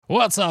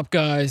What's up,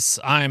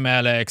 guys? I'm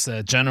Alex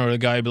at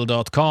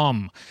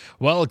GeneralGuible.com.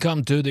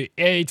 Welcome to the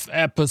 8th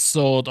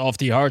episode of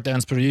the Hard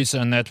Dance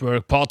Producer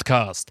Network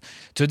podcast.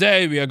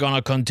 Today we are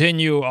gonna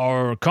continue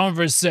our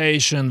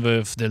conversation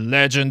with the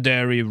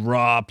legendary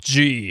Rob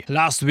G.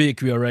 Last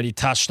week we already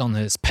touched on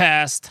his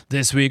past.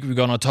 This week we're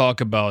gonna talk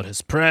about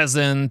his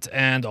present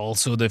and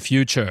also the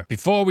future.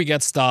 Before we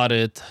get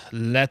started,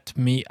 let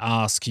me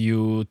ask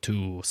you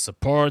to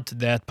support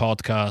that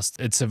podcast.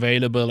 It's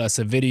available as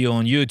a video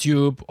on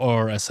YouTube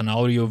or as an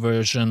audio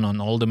version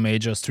on all the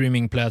major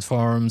streaming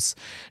platforms.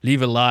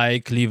 Leave a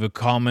like, leave a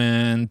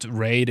comment,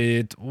 rate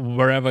it.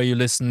 Wherever you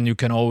listen, you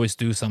can always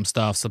do some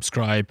stuff,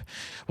 subscribe.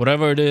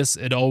 Whatever it is,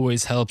 it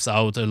always helps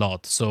out a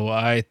lot. So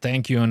I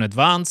thank you in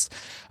advance.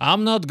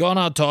 I'm not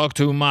gonna talk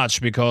too much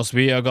because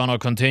we are gonna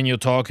continue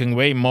talking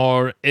way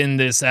more in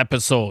this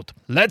episode.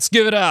 Let's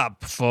give it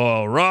up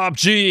for Rob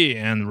G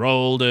and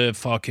roll the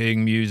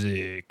fucking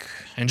music.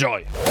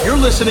 Enjoy. You're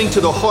listening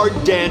to the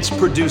Hard Dance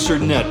Producer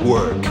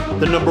Network,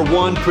 the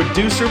 #1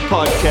 producer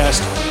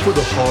podcast for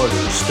the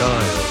harder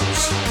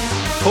styles.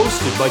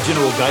 Hosted by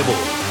General Guible.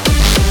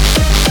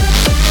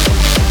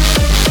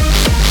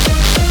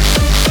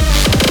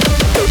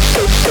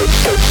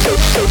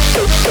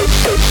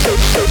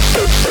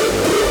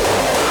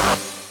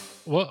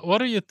 What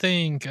do you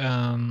think, with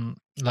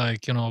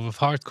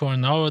hardcore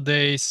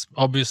nowadays?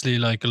 Obviously,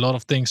 like, a lot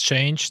of things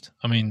changed.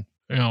 I mean,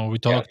 we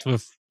talked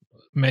with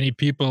many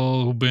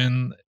people who've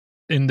been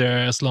in there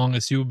as long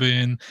as you've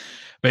been.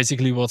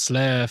 Basically, what's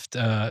left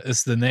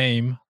is the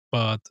name,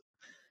 but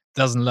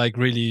doesn't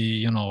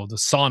really, the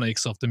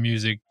sonics of the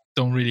music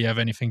don't really have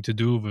anything to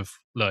do with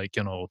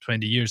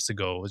 20 years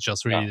ago. It's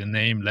just really the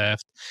name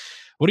left.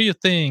 What do you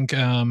think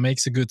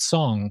makes a good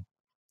song,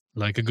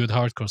 like a good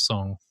hardcore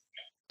song?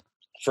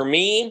 For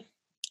me,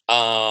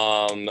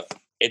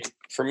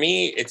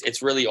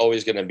 it's really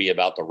always going to be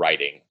about the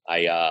writing.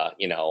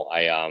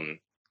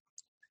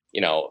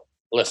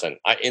 Listen,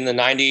 in the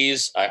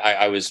 90s,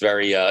 I was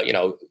very,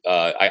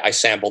 I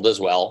sampled as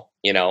well,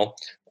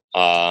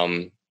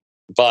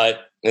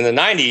 but in the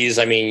 90s,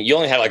 I mean, you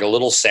only had like a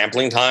little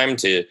sampling time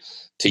to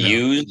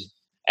use.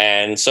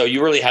 And so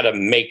you really had to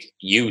make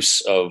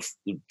use of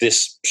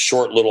this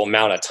short little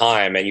amount of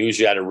time, and you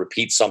usually had to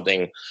repeat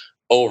something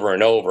over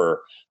and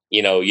over.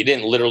 You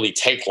didn't literally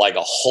take like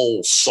a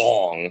whole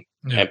song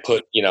and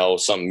put,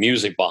 some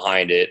music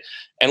behind it.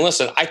 And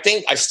listen, I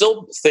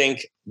still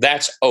think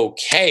that's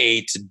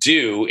okay to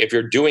do if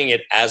you're doing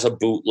it as a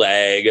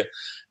bootleg,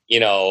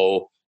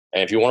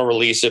 and if you want to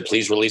release it,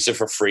 please release it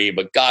for free.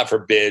 But God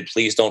forbid,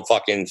 please don't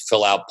fucking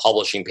fill out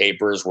publishing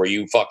papers where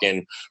you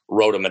fucking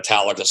wrote a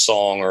Metallica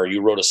song or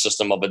you wrote a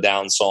System of a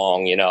Down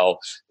song.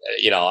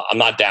 I'm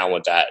not down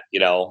with that.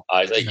 You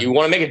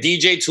want to make a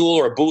DJ tool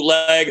or a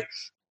bootleg?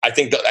 I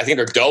think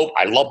they're dope.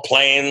 I love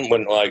playing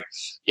when my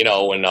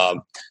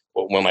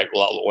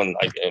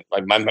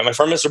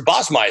friend Mr.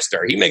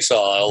 Bossmeister, he makes a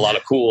lot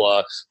of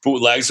cool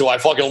bootlegs, so I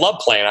fucking love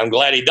playing. I'm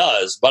glad he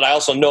does, but I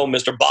also know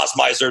Mr.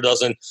 Bossmeister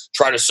doesn't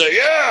try to say,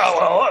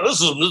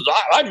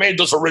 I made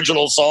this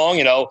original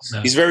song.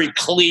 He's very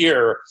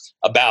clear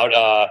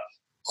about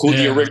who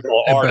the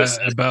original artist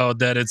is. About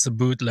that it's a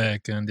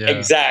bootleg. And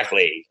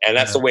exactly, and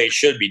that's the way it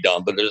should be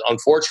done. But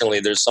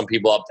unfortunately, there's some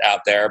people out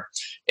there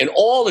in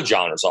all the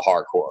genres of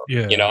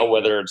hardcore,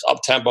 whether it's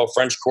up-tempo,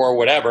 Frenchcore,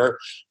 whatever,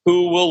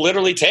 who will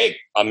literally take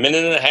a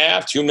minute and a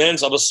half, 2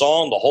 minutes of a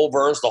song, the whole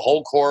verse, the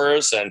whole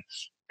chorus,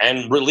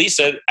 and release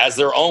it as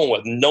their own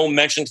with no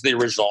mention to the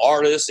original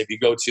artist. If you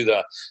go to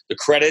the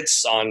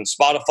credits on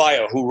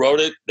Spotify of who wrote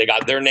it, they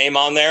got their name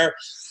on there.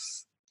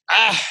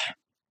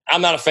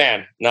 I'm not a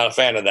fan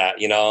of that.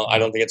 I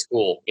don't think it's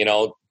cool.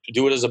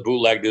 Do it as a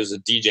bootleg, do it as a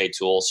DJ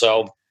tool.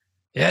 So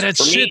that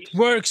shit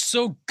works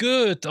so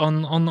good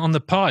on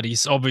the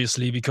parties,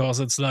 obviously, because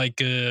it's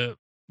like a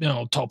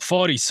top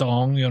 40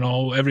 song.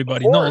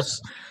 Everybody knows.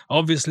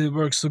 Obviously, it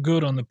works so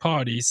good on the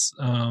parties.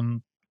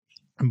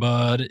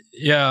 But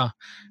yeah,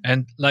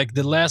 and like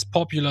the less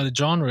popular the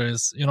genre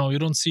is, you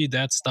don't see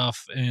that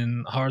stuff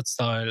in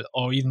hardstyle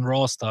or even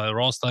raw style.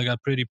 Raw style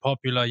got pretty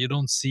popular. You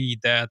don't see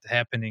that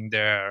happening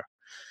there.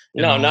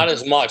 No, not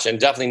as much, and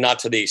definitely not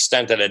to the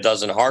extent that it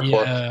does in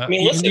hardcore. Yeah. I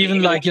mean,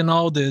 even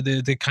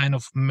the kind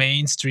of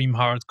mainstream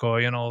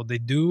hardcore, they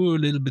do a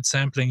little bit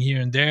sampling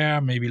here and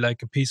there, maybe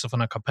like a piece of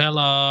an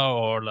acapella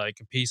or like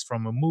a piece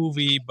from a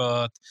movie,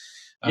 but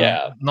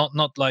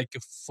not like a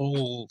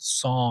full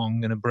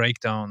song and a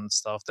breakdown and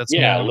stuff. That's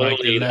more like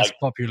the less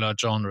popular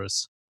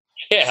genres.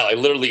 Yeah, like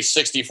literally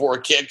 64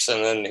 kicks,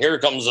 and then here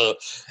comes the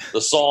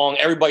song.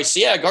 Everybody,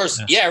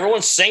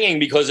 everyone's singing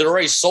because it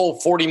already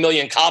sold 40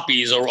 million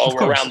copies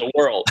around the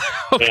world.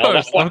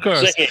 Of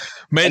course.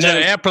 Major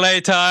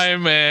airplay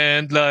time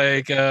and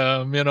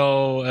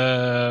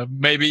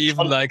maybe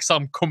even like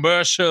some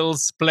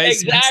commercials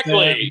placements.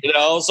 Exactly.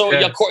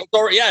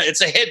 It's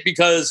a hit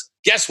because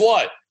guess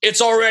what? It's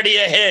already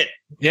a hit.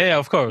 Yeah,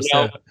 of course.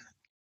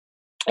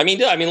 I mean,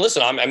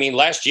 listen.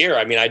 Last year,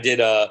 I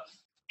did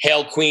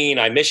Hail Queen,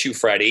 I Miss You,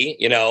 Freddie,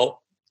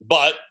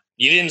 but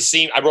you didn't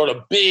see, I wrote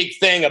a big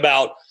thing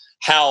about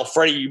how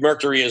Freddie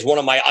Mercury is one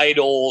of my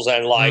idols,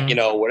 and like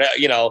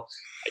whatever,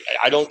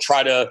 I don't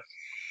try to.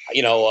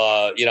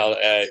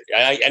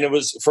 And it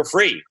was for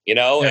free,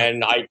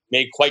 and I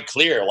made quite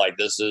clear, like,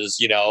 this is,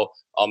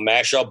 a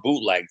mashup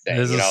bootleg thing,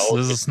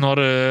 This is not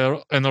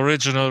an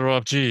original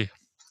Rob G.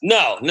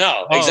 No,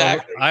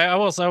 exactly. I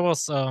was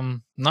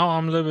now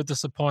I'm a little bit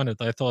disappointed.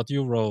 I thought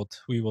you wrote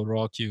 "We Will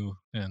Rock You"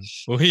 and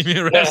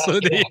Bohemian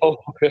Rhapsody.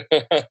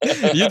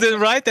 You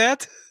didn't write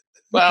that?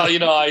 Well,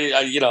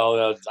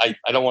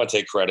 I don't want to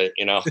take credit,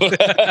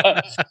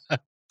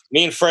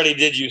 Me and Freddie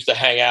did used to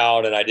hang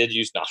out, and I did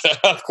use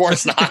of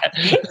course not.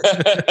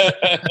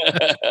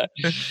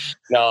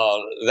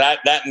 No,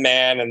 that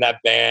man and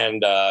that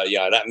band,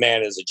 that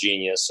man is a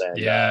genius. And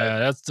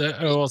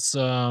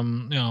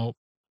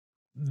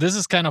this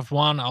is kind of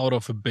one out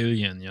of a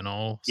billion,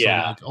 So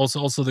like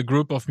also the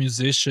group of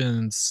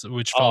musicians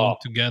which found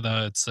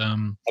together, it's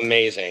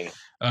amazing.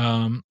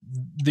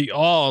 The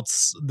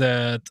odds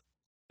that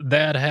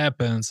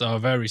happens are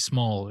very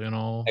small,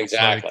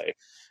 Exactly.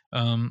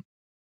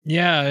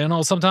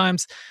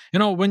 Sometimes,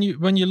 when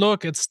you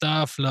look at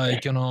stuff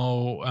like,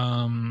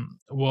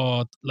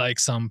 what like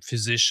some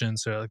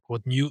physicians, or like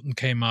what Newton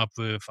came up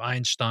with,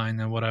 Einstein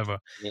and whatever,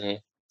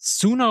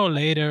 sooner or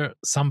later,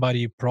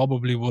 somebody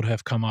probably would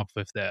have come up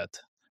with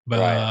that.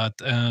 But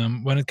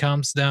when it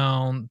comes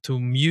down to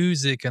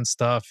music and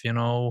stuff,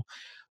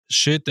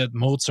 shit that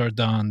Mozart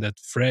done, that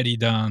Freddie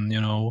done,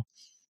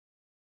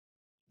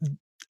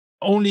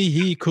 only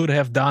he could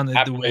have done it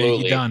the way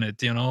he done it,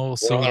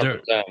 So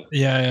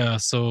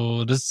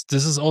so this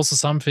is also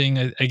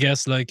something, I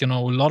guess, like, a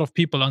lot of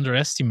people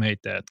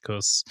underestimate that,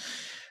 because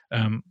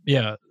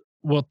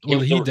what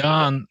he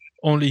done,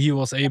 only he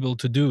was able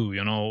to do,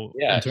 in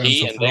terms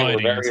he of and they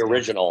were very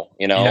original,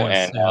 and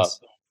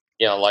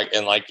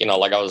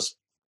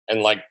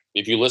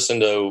if you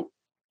listen to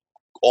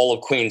all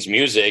of Queen's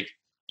music,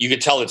 you could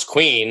tell it's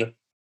Queen,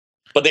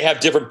 but they have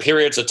different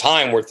periods of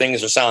time where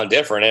things are sound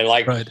different, and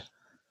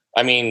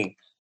I mean,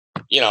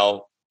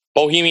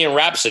 Bohemian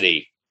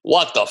Rhapsody,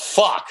 what the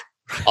fuck?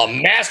 A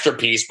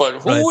masterpiece,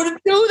 but who would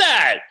do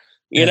that?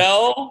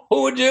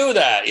 Who would do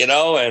that?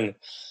 And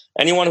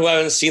anyone who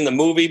hasn't seen the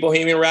movie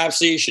Bohemian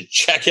Rhapsody should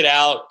check it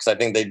out, because I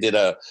think they did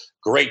a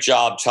great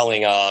job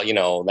telling,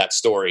 that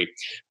story.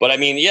 But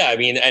and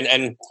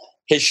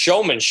his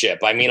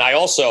showmanship. I'm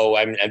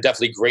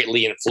definitely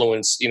greatly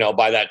influenced,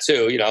 by that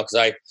too, because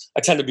I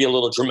tend to be a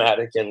little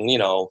dramatic and,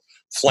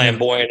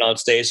 flamboyant on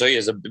stage. So he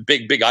is a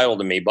big idol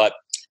to me. But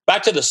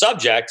back to the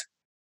subject.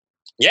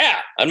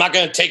 Yeah, I'm not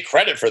going to take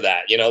credit for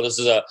that. This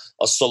is a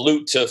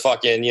salute to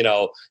fucking,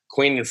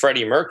 Queen and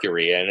Freddie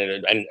Mercury. And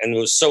it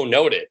was so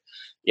noted,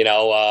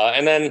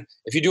 and then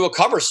if you do a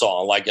cover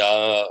song, like,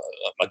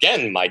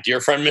 again, my dear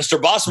friend, Mr.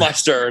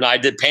 Bossmeister, and I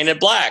did Painted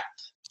Black,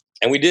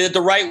 and we did it the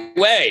right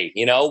way.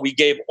 We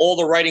gave all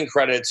the writing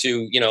credit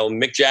to,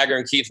 Mick Jagger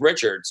and Keith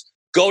Richards.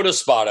 Go to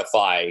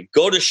Spotify,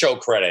 go to show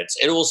credits.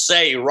 It will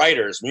say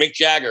writers, Mick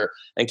Jagger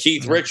and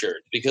Keith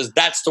Richards, because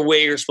that's the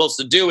way you're supposed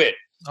to do it.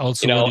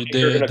 Also, what you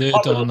did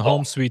on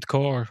Home Sweet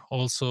Core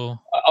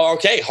also.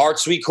 Okay, Heart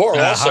Sweet Core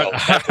also.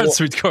 Heart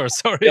Sweet Core,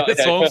 sorry.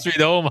 It's Home Sweet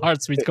Home,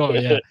 Heart Sweet Core,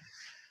 yeah.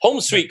 Home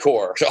Sweet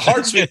Core,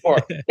 Heart Sweet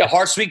Core. Yeah,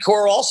 Heart Sweet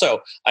Core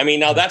also.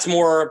 Now that's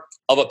more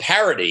of a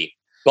parody,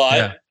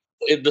 but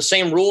the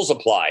same rules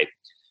apply.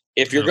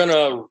 If you're going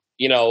to,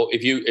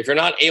 if you're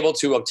not able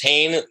to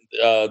obtain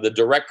the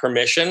direct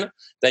permission,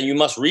 then you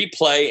must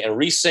replay and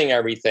re-sing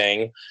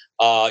everything.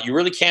 You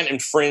really can't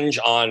infringe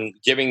on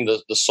giving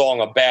the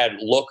song a bad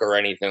look or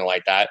anything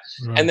like that.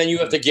 Right. And then you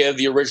have to give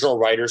the original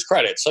writers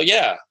credit. So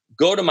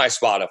go to my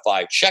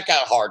Spotify, check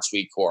out Hard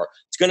Sweet Core.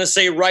 It's going to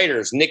say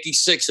writers, Nikki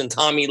Sixx and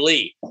Tommy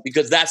Lee,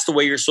 because that's the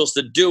way you're supposed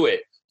to do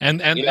it. And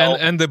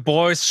the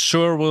boys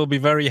sure will be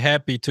very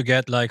happy to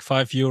get like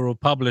 €5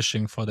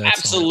 publishing for that.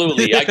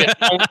 Absolutely, I get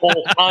phone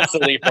calls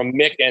constantly from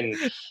Mick and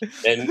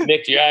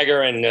Mick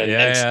Jagger and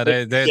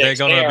they're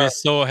gonna be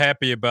so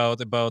happy about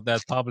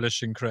that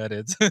publishing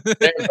credit.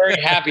 They're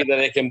very happy that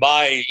they can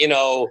buy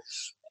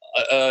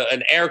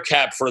an air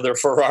cap for their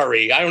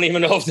Ferrari. I don't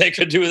even know if they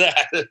could do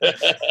that.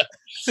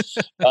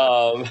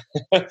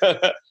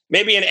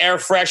 Maybe an air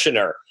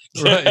freshener.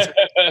 Right.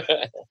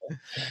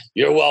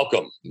 You're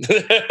welcome.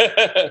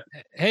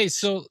 Hey,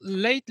 so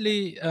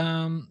lately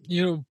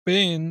you've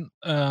been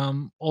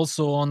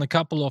also on a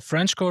couple of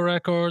Frenchcore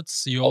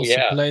records. You also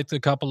played a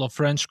couple of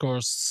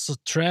Frenchcore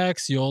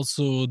tracks. You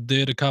also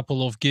did a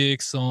couple of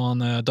gigs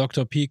on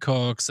Dr.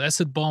 Peacock's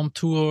Acid Bomb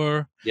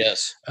tour.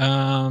 Yes.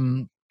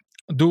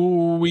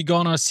 Do we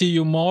gonna see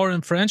you more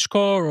in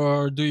Frenchcore,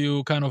 or do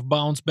you kind of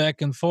bounce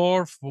back and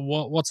forth?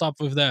 What's up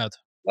with that?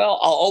 Well,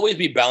 I'll always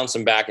be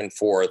bouncing back and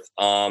forth.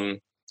 The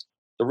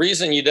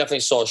reason you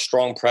definitely saw a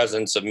strong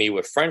presence of me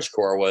with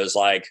Frenchcore was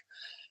like,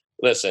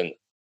 listen,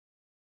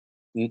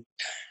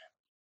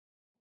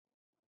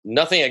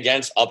 nothing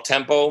against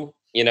up-tempo,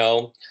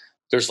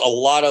 there's a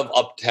lot of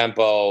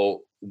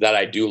up-tempo that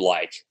I do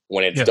like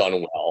when it's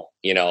done well,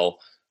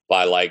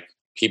 by like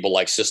people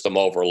like System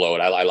Overload.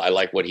 I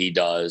like what he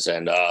does.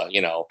 And,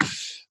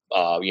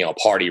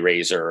 Party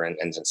Raiser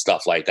and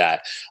stuff like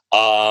that.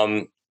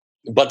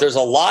 But there's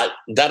a lot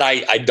that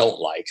I don't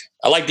like.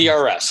 I like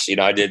DRS.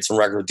 I did some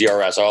record with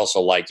DRS. I also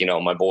like,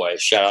 my boy,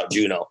 shout out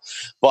Juno.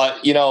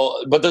 But,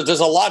 there's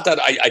a lot that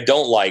I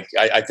don't like.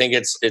 I think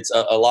it's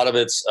a lot of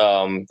it's,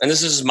 and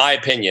this is my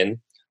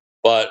opinion,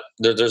 but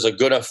there's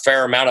a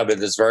fair amount of it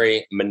that's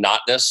very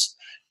monotonous.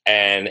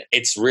 And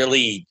it's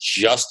really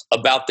just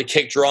about the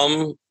kick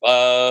drum,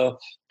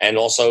 and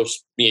also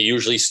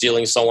usually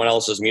stealing someone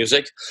else's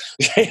music,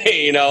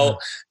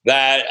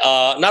 that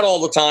not all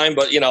the time,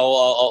 but, a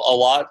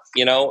lot,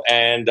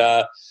 and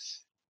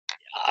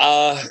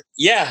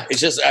it's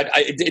just,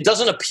 it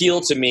doesn't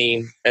appeal to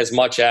me as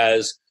much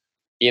as,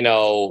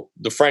 the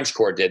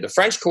Frenchcore did. The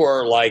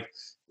Frenchcore, like,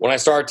 when I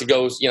started to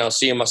go,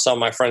 see some of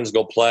my friends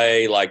go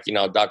play, like,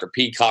 Dr.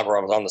 Peacock, where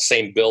I was on the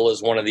same bill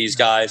as one of these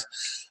guys,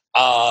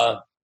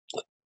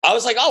 I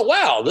was like, oh,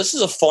 wow, this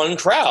is a fun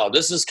crowd.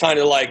 This is kind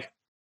of like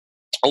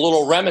a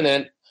little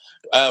remnant,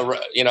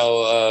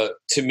 to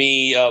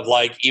me of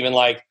like, even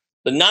like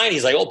the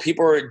 90s, like, oh,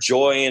 people are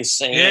enjoying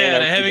singing. Yeah,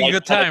 they're having a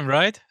good time,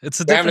 right?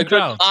 It's a different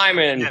crowd. Time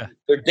and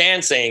they're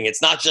dancing.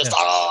 It's not just,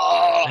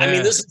 I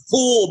mean, this is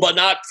cool, but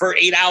not for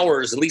 8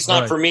 hours, at least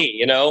not for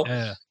me,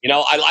 Yeah.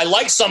 I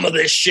like some of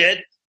this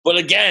shit, but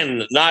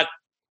again, not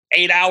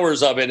 8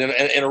 hours of it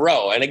in a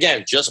row. And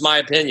again, just my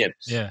opinion.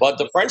 Yeah. But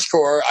the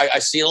Frenchcore, I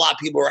see a lot of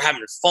people are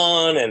having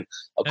fun and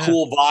a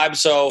cool vibe.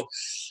 So,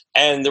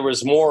 and there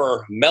was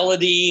more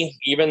melody,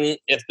 even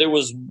if there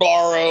was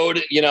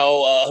borrowed,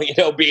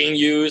 being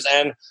used.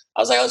 And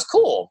I was like, oh, it's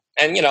cool.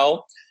 And,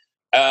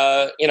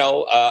 I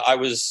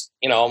was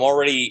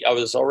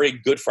already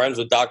good friends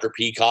with Dr.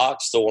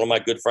 Peacock, still one of my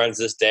good friends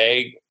this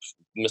day.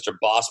 Mr.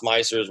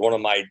 Bossmeister is one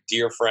of my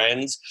dear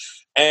friends.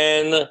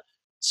 And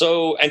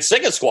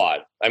Siga Squad.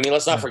 I mean,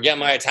 let's not forget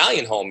my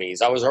Italian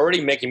homies. I was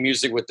already making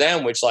music with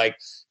them, which, like,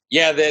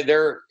 yeah,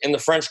 they're in the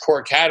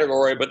Frenchcore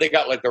category, but they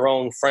got like their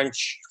own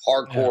French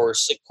hardcore,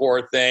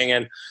 sickcore thing.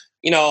 And,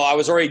 I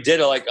was already did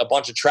a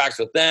bunch of tracks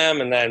with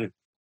them. And then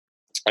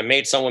I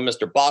made some with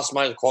Mr.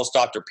 Bossmeister, of course,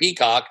 Dr.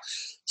 Peacock.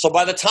 So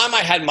by the time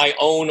I had my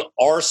own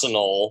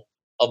arsenal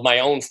of my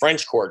own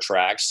Frenchcore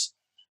tracks,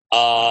 then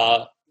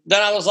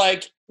I was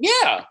like,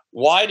 yeah,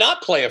 why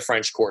not play a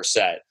Frenchcore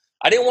set?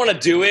 I didn't want to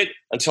do it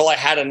until I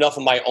had enough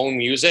of my own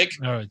music,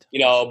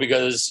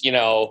 because,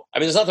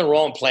 there's nothing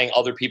wrong with playing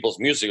other people's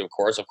music, of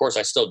course. Of course,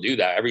 I still do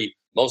that.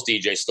 Most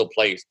DJs still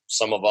play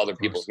some of other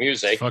people's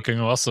music.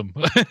 Fucking awesome.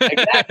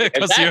 Exactly.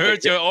 Because you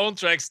heard your own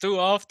tracks too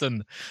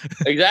often.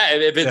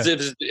 Exactly. If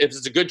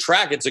it's a good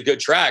track, it's a good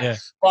track. Yeah.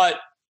 But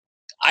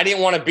I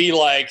didn't want to be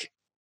like,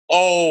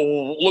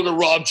 oh, look at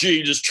Rob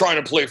G just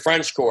trying to play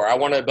Frenchcore. I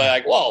want to be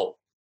like, well,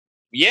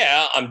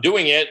 yeah, I'm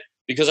doing it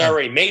because I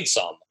already made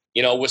some,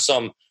 with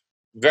some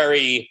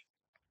very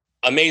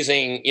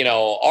amazing,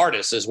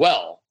 artists as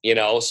well,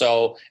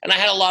 so, and I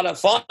had a lot of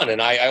fun,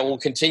 and I will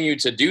continue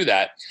to do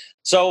that.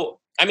 So,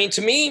 I mean,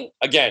 to me,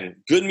 again,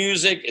 good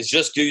music is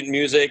just good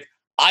music.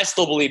 I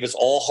still believe it's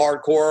all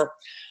hardcore.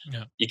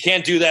 Yeah. You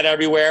can't do that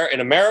everywhere.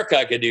 In America,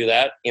 I could do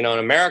that. In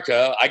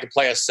America, I could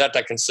play a set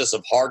that consists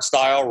of hard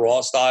style,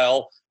 raw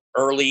style,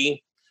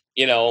 early,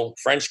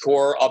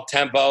 Frenchcore, up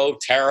tempo,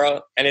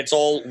 Terra, and it's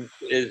all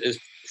is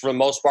for the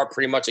most part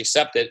pretty much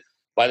accepted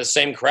by the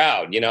same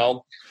crowd.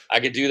 I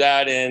could do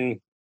that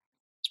in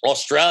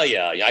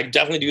Australia. I could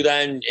definitely do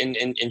that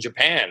in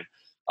Japan.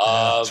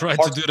 Try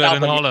to do that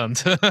in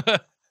Holland.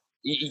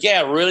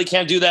 Yeah, really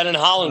can't do that in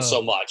Holland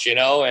so much,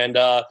 and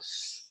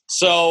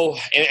so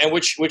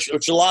which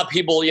a lot of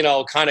people,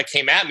 kind of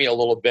came at me a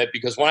little bit,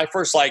 because when I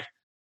first, like,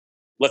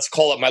 let's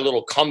call it my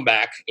little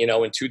comeback, in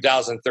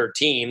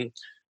 2013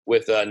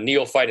 with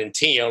Neophyte and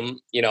Tiem,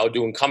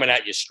 doing Coming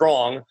At You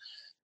Strong.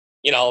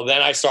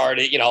 Then I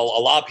started, a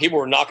lot of people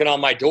were knocking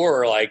on my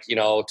door, like,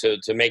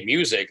 to make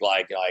music,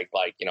 like,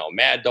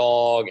 Mad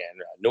Dog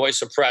and Noise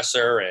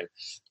Suppressor. And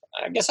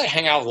I guess I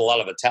hang out with a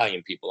lot of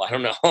Italian people. I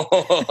don't know.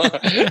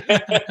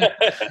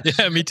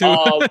 Yeah, me too.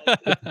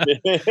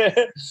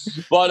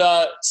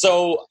 But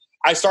so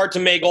I started to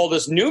make all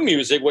this new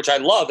music, which I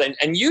love.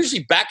 And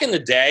usually back in the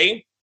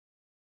day,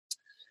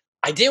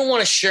 I didn't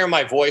want to share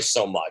my voice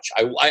so much.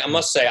 I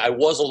must say I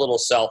was a little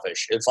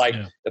selfish. It's like,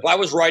 if I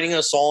was writing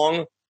a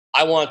song,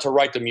 I wanted to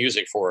write the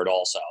music for it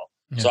also.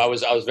 Yeah. So I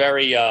was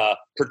very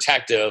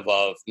protective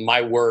of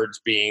my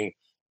words being,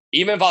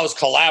 even if I was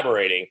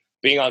collaborating,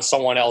 being on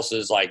someone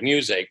else's like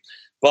music.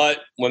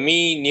 But when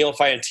me,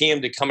 Neophyte, and Tiem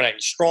did Coming At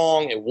You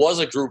Strong, it was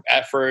a group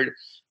effort.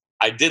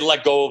 I did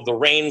let go of the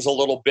reins a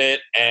little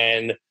bit,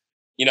 and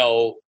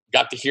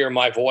got to hear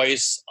my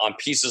voice on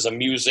pieces of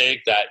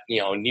music that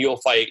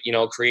Neophyte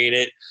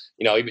created.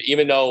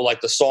 Even though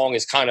like the song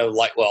is kind of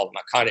like, well,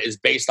 not kind of, is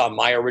based on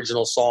my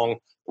original song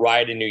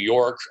Riot in New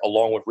York,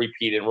 along with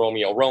Repeat and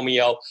Romeo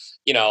Romeo.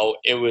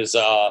 It was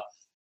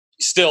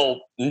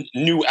still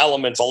new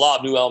elements. A lot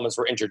of new elements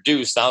were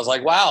introduced. And I was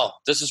like, wow,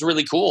 this is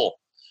really cool.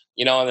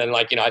 And then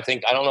like, I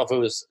think, I don't know if it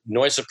was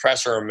Noise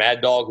Suppressor or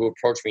Mad Dog who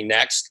approached me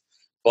next,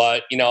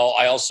 but,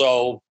 I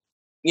also,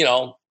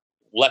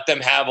 let them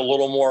have a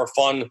little more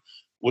fun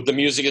with the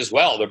music as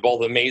well. They're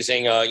both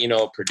amazing,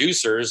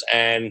 producers.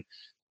 And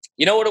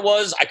you know what it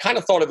was? I kind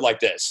of thought of it like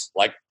this.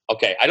 Like,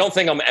 okay, I don't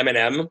think I'm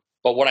Eminem,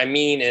 but what I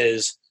mean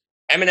is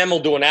Eminem will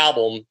do an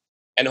album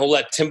and he'll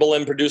let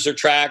Timbaland produce a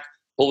track.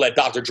 He'll let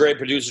Dr. Dre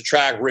produce a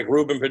track, Rick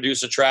Rubin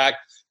produce a track,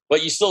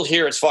 but you still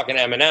hear it's fucking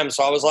Eminem.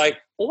 So I was like,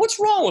 well, what's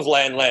wrong with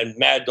letting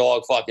Mad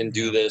Dog fucking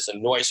do this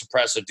and Noise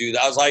Suppressor do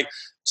that? I was like,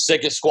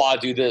 Sickest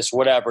Squad do this,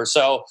 whatever.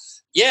 So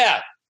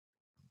yeah,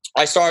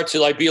 I started to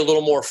like be a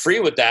little more free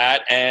with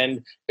that,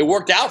 and it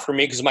worked out for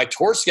me because my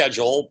tour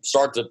schedule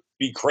started to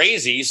be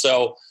crazy.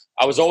 So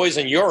I was always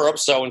in Europe.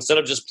 So instead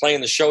of just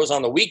playing the shows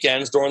on the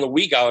weekends, during the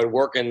week I would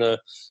work in the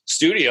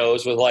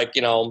studios with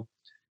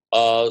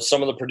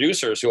some of the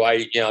producers who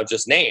I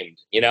just named,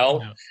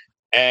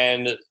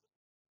 and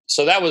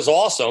so that was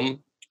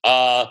awesome.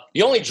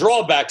 The only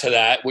drawback to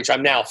that, which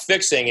I'm now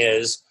fixing,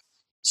 is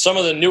some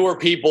of the newer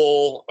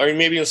people, or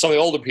maybe even some of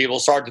the older people,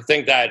 started to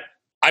think that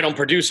I don't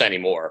produce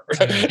anymore.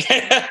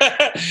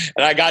 And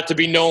I got to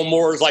be known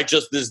more as like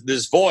just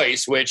this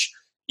voice, which,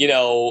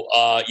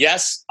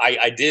 yes,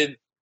 I did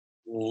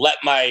let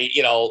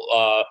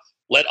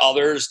let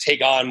others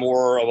take on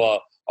more of a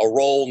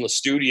role in the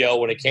studio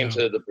when it came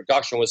to the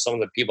production with some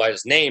of the people I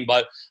just named,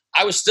 but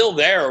I was still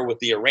there with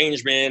the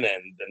arrangement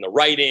and the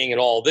writing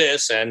and all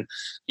this. And,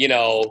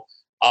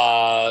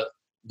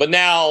 but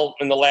now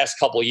in the last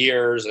couple of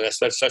years, and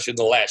especially in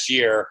the last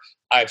year,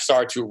 I've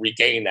started to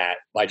regain that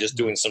by just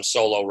doing some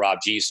solo Rob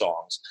G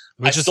songs.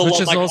 Which is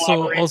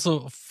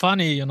also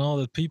funny,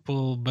 that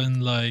people been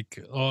like,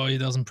 oh, he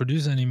doesn't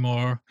produce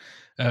anymore.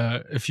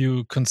 If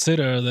you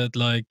consider that,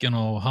 like,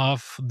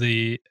 half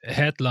the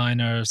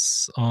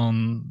headliners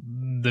on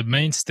the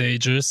main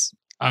stages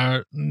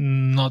are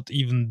not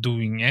even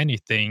doing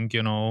anything,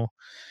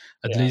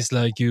 at least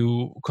like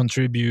you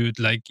contribute,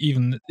 like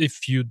even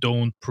if you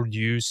don't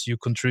produce, you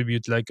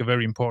contribute like a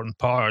very important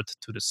part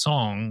to the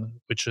song,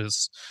 which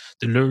is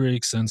the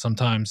lyrics and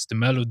sometimes the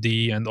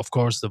melody and of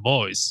course the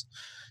voice.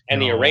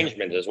 And the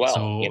arrangement as well.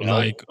 So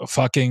like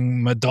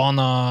fucking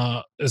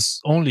Madonna is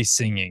only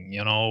singing,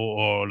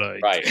 or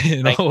like,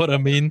 right. What I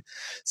mean?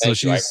 So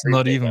she's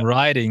not even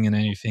writing in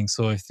anything.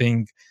 So I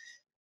think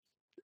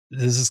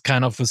this is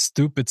kind of a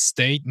stupid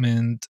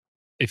statement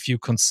if you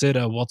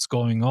consider what's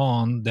going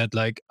on, that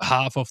like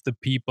half of the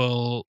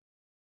people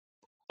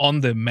on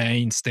the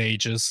main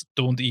stages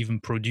don't even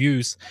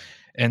produce,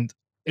 and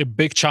a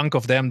big chunk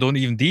of them don't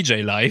even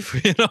DJ live.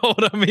 You know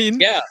what I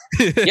mean? Yeah.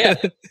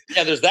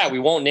 There's that. We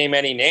won't name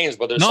any names,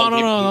 but there's no,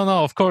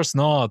 of course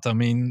not. I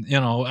mean,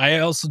 I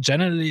also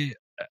generally,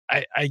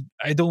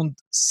 I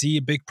don't see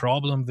a big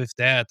problem with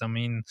that. I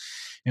mean,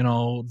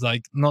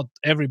 like not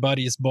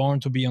everybody is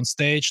born to be on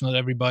stage, not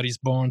everybody is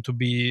born to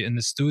be in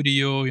the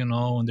studio,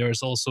 and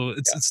there's also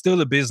it's still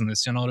a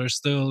business, there's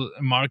still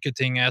a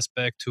marketing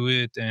aspect to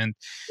it, and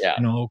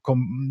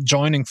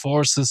joining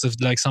forces. If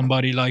like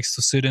somebody likes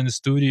to sit in the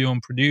studio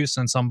and produce,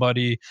 and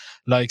somebody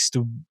likes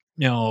to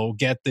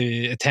get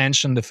the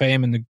attention, the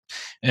fame,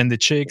 and the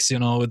chicks,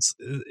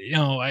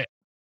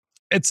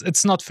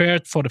 it's not fair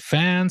for the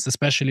fans,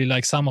 especially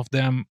like some of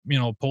them,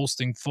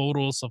 posting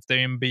photos of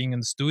them being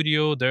in the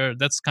studio.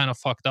 That's kind of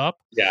fucked up.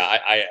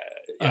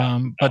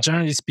 But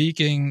generally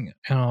speaking,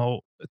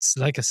 it's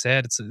like I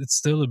said, it's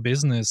still a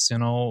business,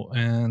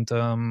 and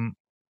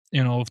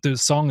if the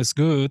song is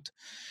good,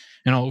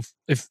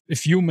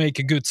 if you make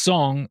a good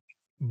song,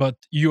 but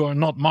you are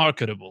not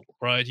marketable,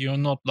 right? You're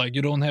not like,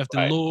 you don't have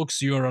the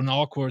looks, you're an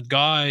awkward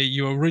guy,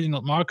 you're really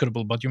not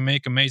marketable, but you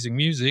make amazing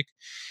music.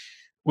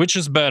 Which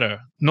is better?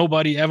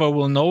 Nobody ever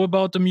will know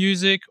about the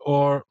music,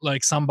 or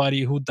like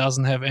somebody who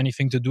doesn't have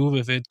anything to do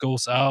with it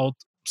goes out,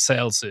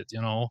 sells it,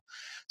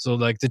 So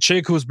like the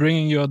chick who's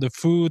bringing you the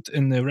food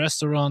in the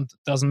restaurant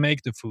doesn't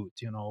make the food,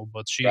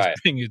 but she's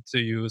bringing it to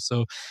you.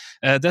 So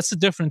that's a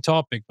different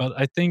topic. But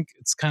I think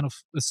it's kind of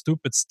a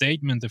stupid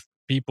statement if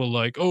people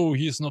like, oh,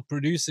 he's not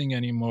producing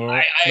anymore.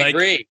 I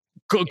agree.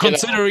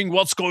 Considering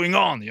what's going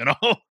on,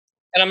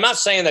 And I'm not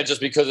saying that just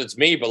because it's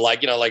me, but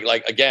like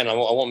again, I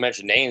won't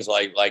mention names.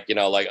 Like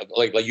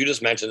you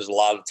just mentioned, there's a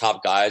lot of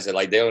top guys that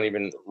like they don't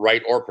even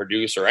write or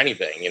produce or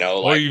anything,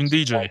 or even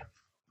DJ,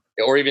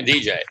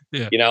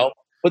 yeah.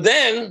 But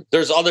then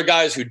there's other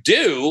guys who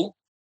do,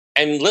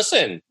 and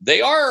listen,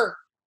 they are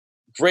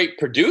great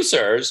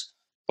producers,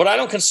 but I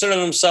don't consider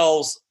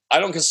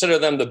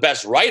them the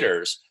best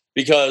writers,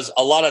 because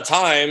a lot of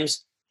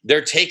times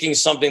they're taking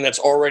something that's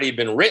already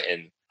been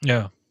written.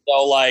 Yeah.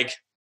 So like.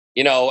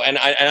 And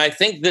I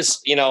think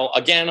this,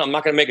 again, I'm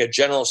not going to make a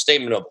general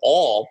statement of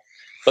all,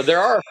 but there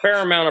are a fair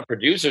amount of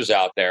producers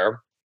out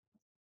there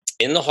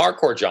in the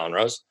hardcore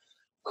genres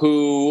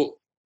who,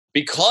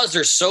 because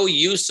they're so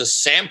used to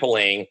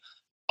sampling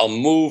a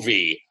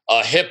movie,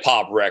 a hip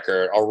hop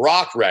record, a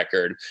rock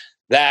record,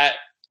 that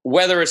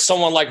whether it's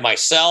someone like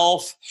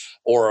myself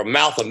or a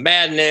Mouth of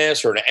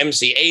Madness or an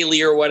MC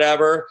Ailey or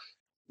whatever,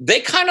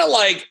 they kind of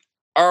like,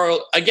 are,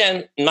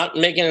 again, not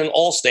making an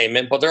all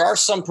statement, but there are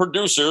some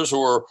producers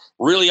who are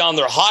really on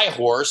their high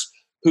horse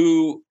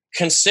who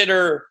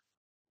consider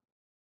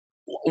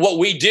what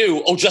we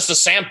do, just a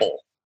sample.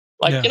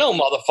 Like, Yeah.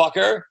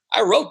 Motherfucker,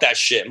 I wrote that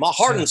shit. My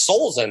heart and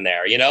soul's in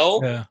there,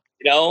 Yeah.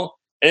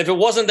 And if it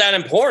wasn't that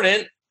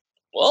important,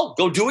 well,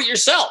 go do it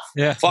yourself.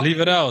 Yeah. Leave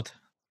it out.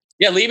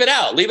 Yeah, leave it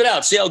out. Leave it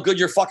out. See how good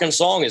your fucking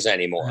song is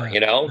anymore,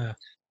 Yeah.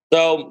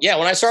 So yeah,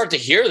 when I started to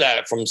hear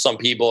that from some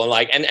people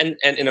and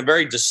in a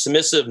very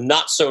dismissive,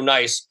 not so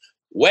nice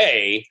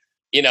way,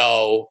 you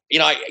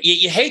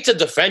hate to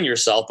defend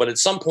yourself, but at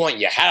some point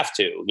you have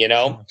to,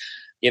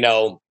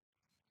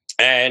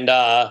 and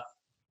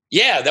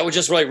yeah, that would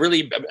just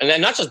really, and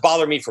then not just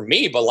bother me for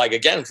me, but like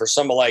again for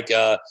some of like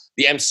the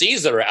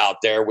MCs that are out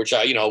there, which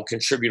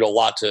contribute a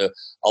lot to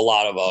a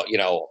lot of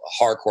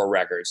hardcore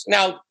records.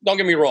 Now, don't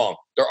get me wrong,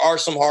 there are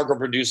some hardcore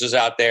producers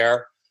out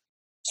there,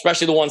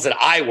 especially the ones that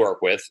I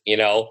work with,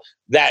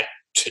 that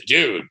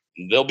dude,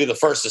 they'll be the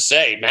first to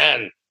say,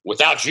 man,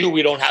 without you,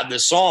 we don't have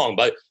this song.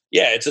 But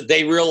yeah,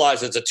 they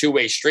realize it's a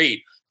two-way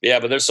street. Yeah,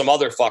 but there's some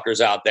other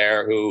fuckers out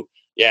there who,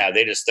 yeah,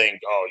 they just think,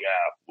 oh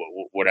yeah,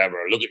 whatever.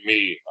 Look at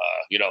me,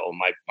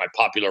 my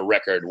popular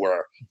record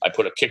where I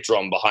put a kick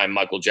drum behind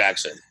Michael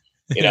Jackson,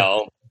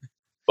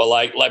 But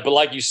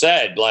like you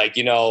said,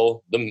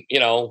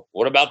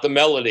 what about the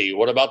melody?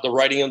 What about the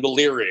writing of the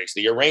lyrics,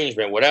 the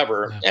arrangement,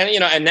 whatever? Yeah.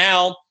 And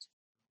now,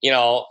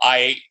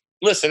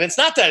 listen, it's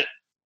not that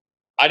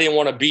I didn't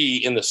want to be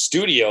in the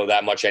studio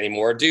that much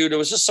anymore, dude. It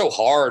was just so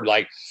hard,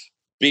 like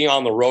being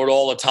on the road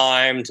all the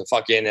time to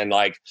fucking, and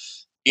like,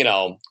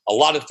 a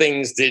lot of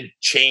things did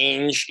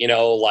change, and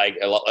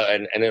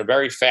in a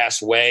very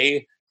fast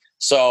way.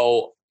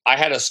 So I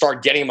had to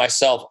start getting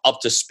myself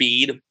up to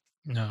speed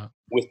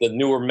with the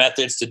newer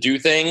methods to do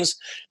things.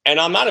 And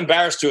I'm not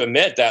embarrassed to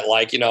admit that,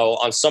 like,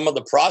 on some of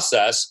the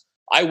process,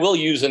 I will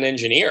use an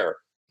engineer,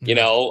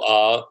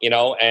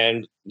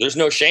 and there's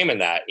no shame in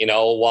that,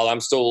 while I'm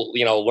still,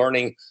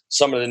 learning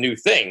some of the new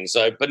things.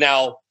 But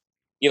now,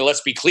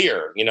 let's be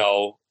clear,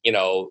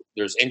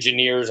 there's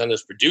engineers and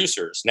there's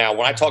producers. Now,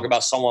 when I talk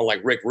about someone like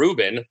Rick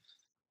Rubin,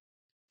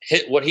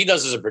 what he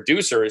does as a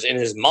producer is in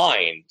his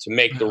mind to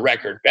make the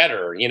record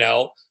better,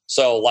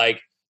 So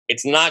like,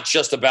 it's not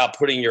just about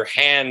putting your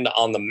hand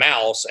on the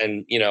mouse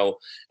and,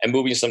 and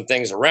moving some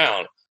things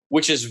around,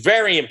 which is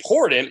very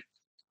important.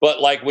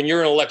 But like when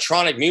you're in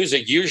electronic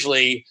music,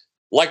 usually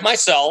like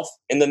myself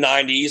in the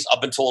 90s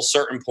up until a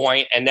certain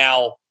point, and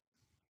now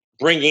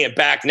bringing it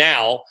back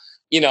now,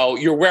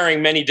 you're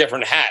wearing many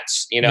different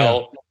hats,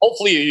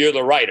 Hopefully you're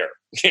the writer,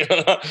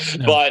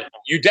 but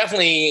you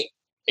definitely,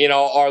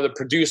 are the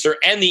producer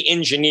and the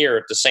engineer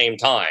at the same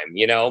time,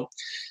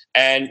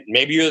 and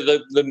maybe you're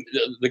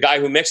the guy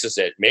who mixes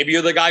it. Maybe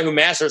you're the guy who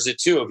masters it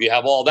too, if you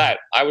have all that.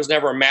 I was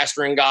never a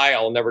mastering guy.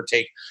 I'll never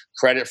take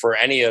credit for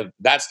any of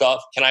that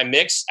stuff. Can I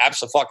mix?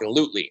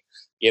 Abso-fucking-lutely.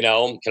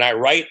 Can I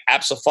write?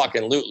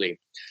 Abso-fucking-lutely.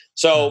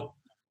 So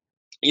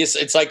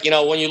it's like,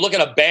 when you look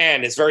at a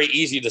band, it's very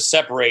easy to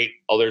separate.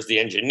 Oh, there's the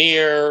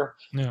engineer,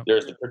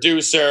 there's the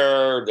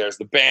producer, there's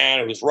the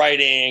band who's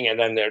writing, and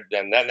then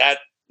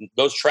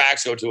those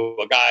tracks go to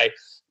a guy,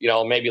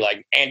 maybe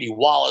like Andy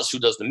Wallace, who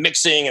does the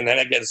mixing, and then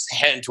it gets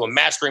headed to a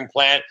mastering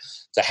plant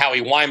to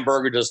Howie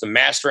Weinberger does the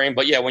mastering.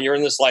 But yeah, when you're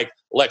in this like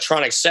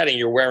electronic setting,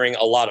 you're wearing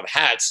a lot of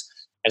hats,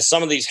 and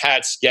some of these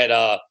hats get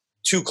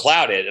too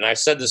clouded. And I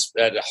said this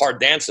at a Hard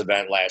Dance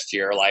event last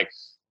year, like,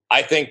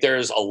 I think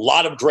there's a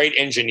lot of great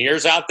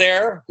engineers out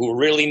there who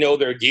really know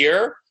their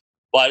gear,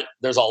 but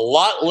there's a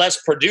lot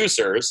less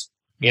producers.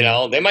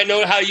 They might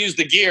know how to use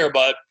the gear,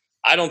 but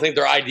I don't think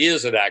their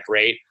ideas are that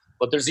great.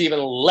 But there's even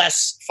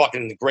less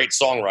fucking great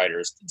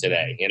songwriters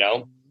today,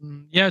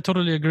 Yeah, I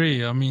totally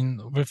agree. I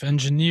mean, with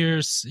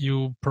engineers,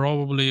 you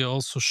probably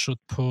also should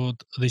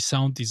put the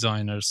sound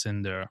designers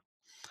in there.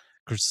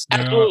 Because there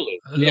absolutely.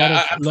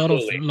 are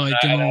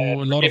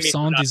a lot of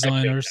sound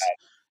designers.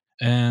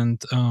 And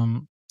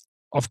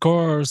of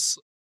course,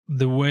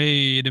 the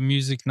way the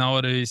music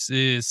nowadays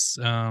is,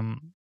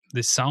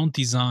 the sound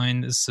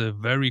design is a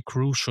very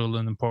crucial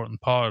and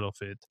important part of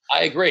it.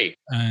 I agree.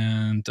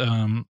 And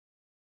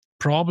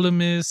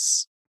problem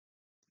is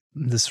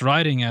this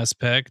writing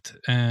aspect.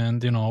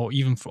 And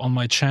even on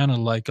my channel,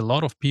 like a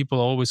lot of people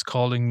always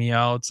calling me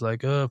out,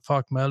 like, oh,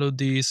 fuck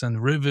melodies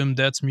and rhythm,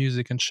 that's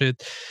music and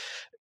shit.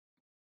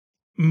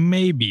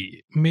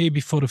 Maybe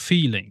for the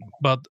feeling,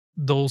 but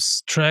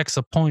those tracks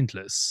are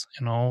pointless,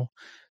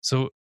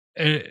 so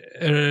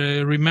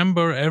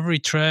remember every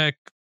track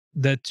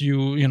that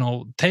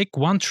you take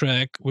one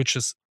track which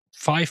is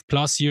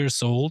 5+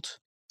 years old,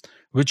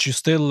 which you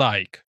still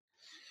like,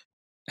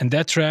 and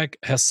that track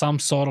has some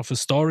sort of a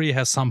story,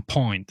 has some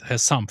point,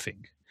 has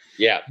something.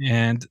 Yeah.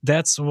 And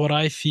that's what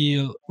I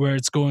feel where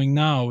it's going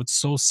now. It's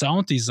so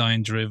sound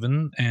design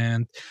driven,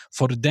 and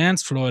for the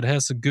dance floor, it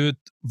has a good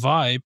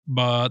vibe,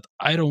 but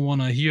I don't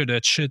want to hear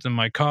that shit in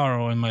my car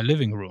or in my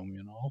living room,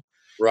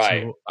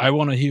 Right. So I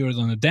want to hear it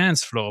on the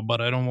dance floor,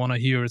 but I don't want to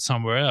hear it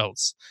somewhere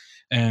else.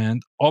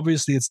 And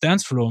obviously it's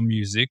dance floor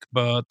music,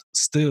 but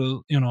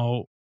still,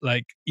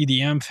 like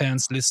EDM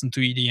fans listen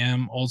to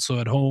EDM also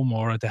at home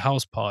or at the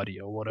house party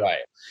or whatever.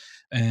 Right.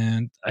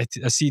 And I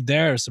see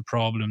there's a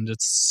problem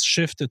that's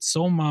shifted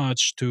so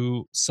much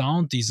to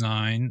sound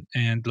design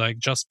and like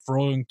just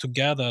throwing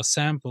together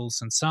samples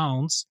and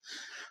sounds,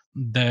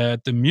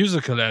 that the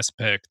musical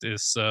aspect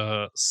is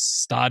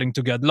starting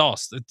to get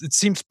lost. It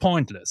seems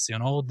pointless, you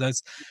know.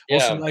 That's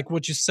also Yeah. like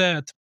what you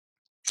said.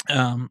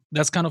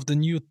 That's kind of the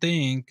new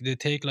thing. They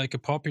take like a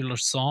popular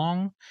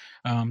song,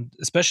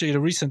 especially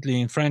recently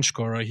in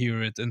Frenchcore. I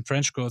hear it in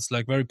Frenchcore. It's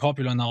like very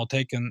popular now.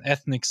 Take an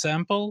ethnic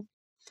sample,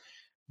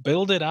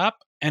 build it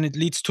up, and it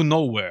leads to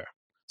nowhere.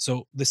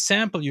 So the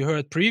sample you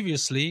heard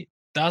previously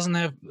doesn't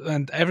have,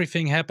 and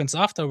everything happens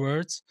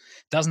afterwards,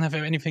 doesn't have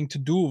anything to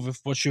do with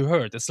what you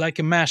heard. It's like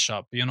a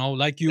mashup, you know,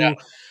 like you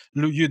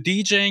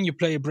DJing, you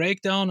play a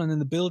breakdown, and in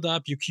the build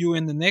up you cue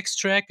in the next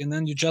track, and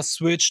then you just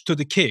switch to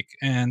the kick.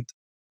 And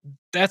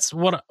that's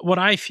what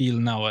I feel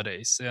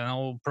nowadays. You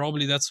know,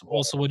 probably that's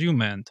also what you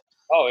meant.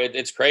 Oh,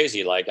 it's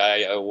crazy. Like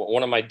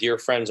one of my dear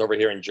friends over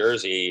here in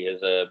Jersey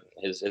is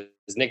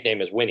his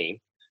nickname is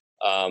Winnie.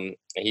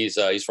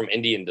 He's from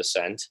Indian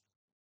descent,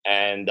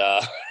 and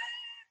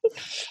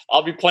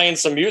I'll be playing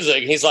some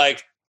music. He's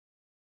like,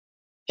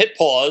 hit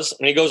pause,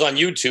 and he goes on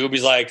YouTube.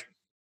 He's like,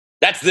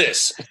 that's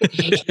this.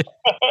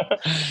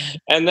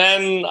 And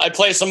then I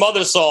play some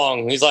other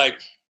song. He's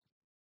like,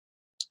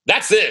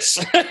 that's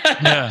this.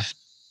 Yeah.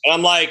 And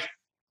I'm like,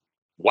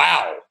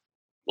 wow.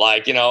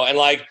 Like, you know, and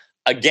like,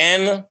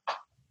 again,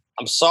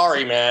 I'm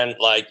sorry, man.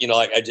 Like, you know,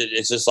 like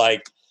it's just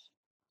like,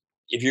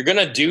 if you're going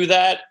to do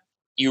that,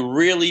 you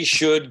really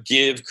should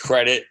give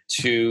credit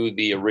to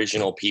the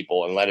original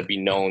people and let it be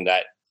known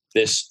that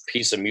this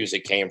piece of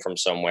music came from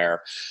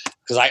somewhere.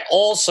 Because I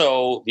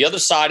also, the other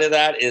side of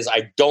that is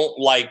I don't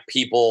like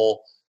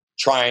people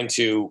trying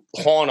to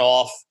pawn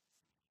off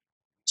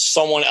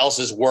someone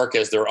else's work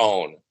as their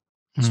own,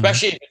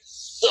 especially if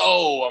it's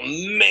so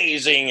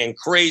amazing and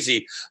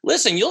crazy.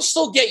 Listen, you'll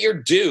still get your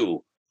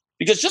due,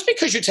 because just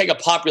because you take a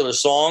popular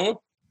song,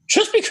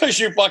 just because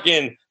you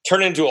fucking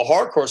turn it into a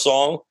hardcore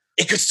song,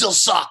 it could still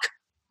suck.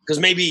 Because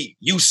maybe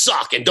you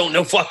suck and don't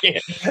know fucking,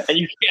 and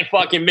you can't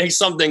fucking make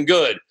something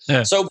good.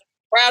 Yeah. So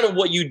proud of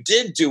what you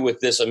did do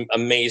with this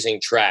amazing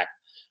track,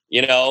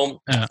 you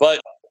know. Yeah. But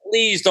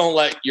please don't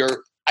let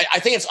your. I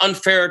think it's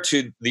unfair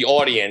to the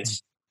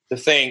audience to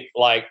think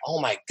like,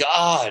 oh my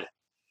God,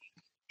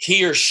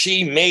 he or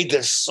she made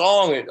this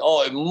song. It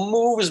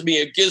moves me.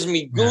 It gives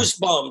me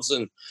goosebumps,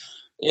 and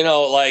you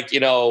know, like, you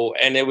know,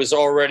 and it was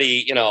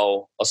already, you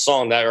know, a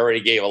song that already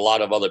gave a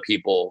lot of other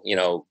people, you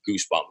know,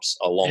 goosebumps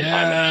a long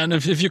time ago. And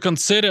if you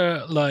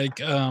consider like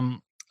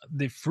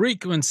the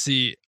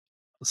frequency,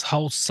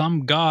 how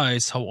some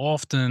guys, how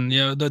often, you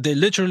know, they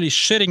literally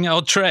shitting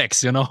out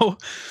tracks, you know.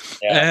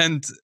 Yeah.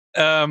 And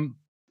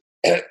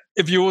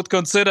if you would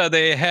consider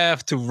they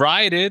have to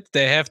write it,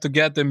 they have to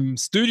get them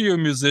studio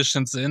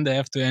musicians in, they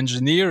have to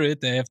engineer it,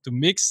 they have to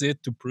mix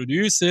it, to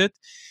produce it.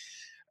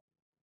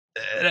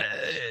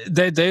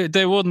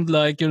 They wouldn't,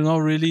 like, you know,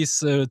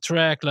 release a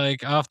track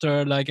like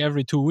after like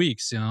every 2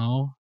 weeks, you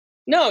know.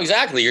 No,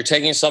 exactly. You're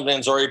taking something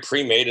that's already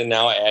pre-made and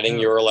now adding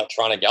your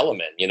electronic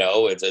element. You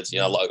know, it's you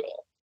know, like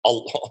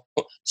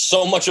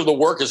so much of the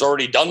work is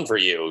already done for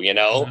you. You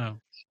know,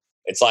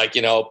 it's like,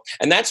 you know,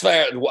 and that's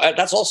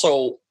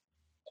also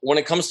when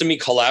it comes to me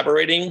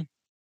collaborating,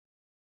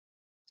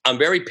 I'm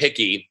very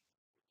picky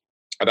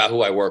about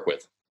who I work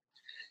with,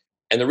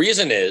 and the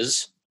reason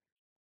is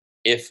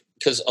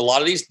because a lot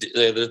of these,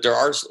 there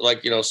are,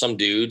 like, you know, some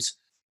dudes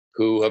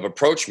who have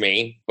approached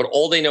me, but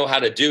all they know how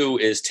to do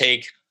is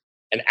take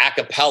an a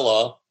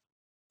cappella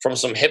from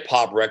some hip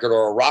hop record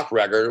or a rock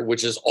record,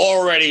 which has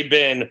already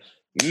been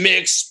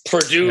mixed,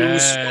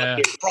 produced,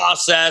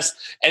 processed,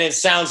 and it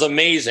sounds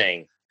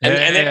amazing.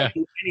 And they don't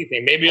do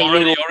anything. Maybe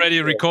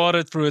already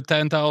recorded through a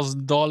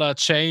 $10,000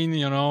 chain,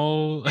 you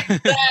know.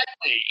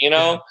 Exactly, you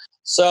know.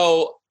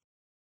 So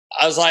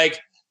I was like,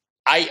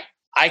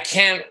 I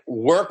can't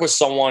work with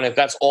someone if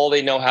that's all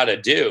they know how to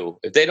do.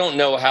 If they don't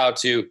know how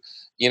to,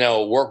 you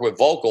know, work with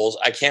vocals,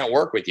 I can't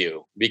work with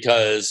you,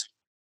 because,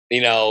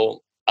 you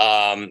know,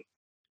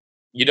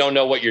 you don't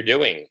know what you're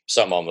doing.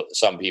 Some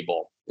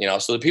people, you know,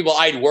 so the people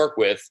I'd work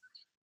with,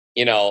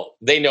 you know,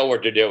 they know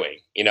what they're doing.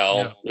 You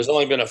know, there's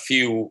only been a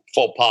few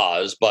faux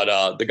pas,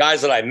 but the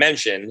guys that I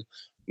mentioned,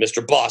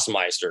 Mr.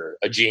 Bossmeister,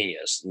 a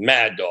genius,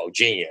 Mad Dog,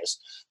 genius,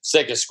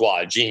 Sickest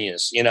Squad,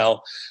 genius, you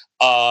know,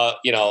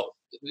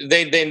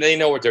 they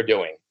know what they're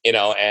doing, you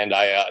know, and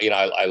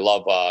I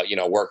love, you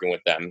know, working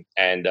with them.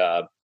 And,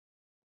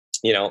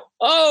 you know,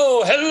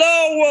 oh,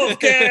 hello,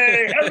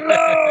 Wolfgang.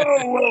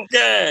 Hello,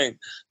 Wolfgang.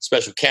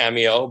 Special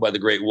cameo by the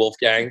great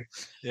Wolfgang.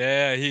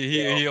 Yeah,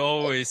 he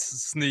always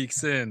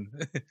sneaks in.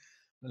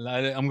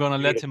 I'm going to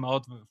let him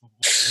out.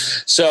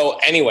 So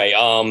anyway,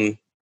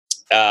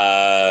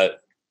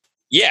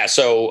 yeah,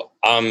 so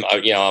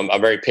you know,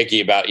 I'm very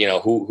picky about, you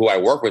know, who I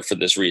work with for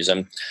this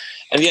reason.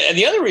 And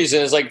the other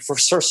reason is, like,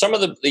 for some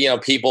of the, you know,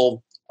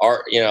 people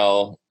are, you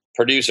know,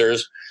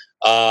 producers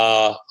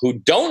who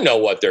don't know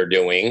what they're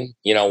doing,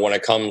 you know, when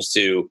it comes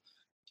to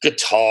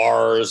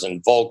guitars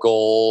and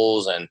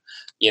vocals and,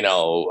 you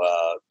know,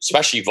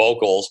 especially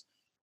vocals.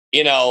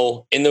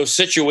 in those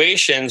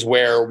situations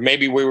where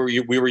maybe we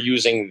were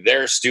using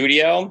their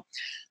studio,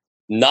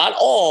 not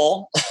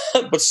all,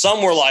 but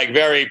some were like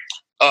very,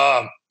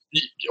 I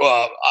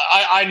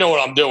know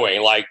what I'm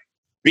doing, like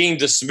being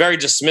very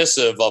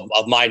dismissive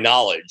of my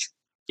knowledge,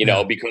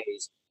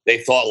 because they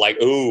thought like,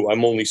 oh,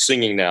 I'm only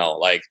singing now,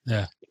 like,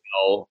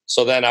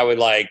 so then I would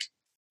like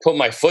put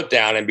my foot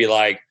down and be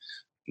like,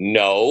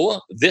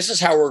 no, this is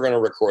how we're going to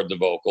record the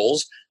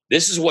vocals.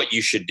 This is what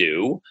you should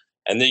do.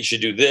 And then you should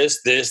do this,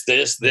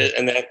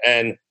 and then,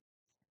 and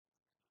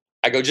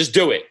I go, just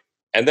do it.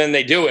 And then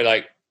they do it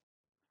like,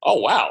 oh,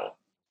 wow.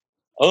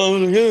 Oh,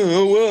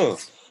 yeah,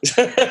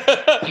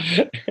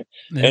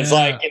 It's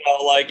like,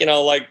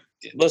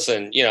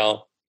 listen,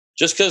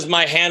 just because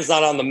my hand's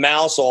not on the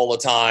mouse all the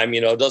time,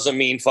 doesn't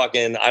mean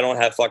fucking, I don't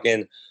have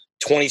fucking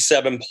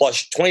 27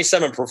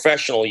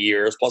 professional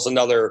years plus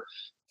another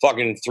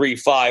fucking 3,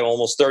 5,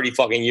 almost 30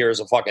 fucking years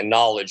of fucking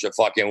knowledge of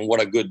fucking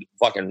what a good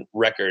fucking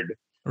record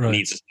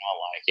needs to sound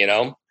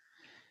like,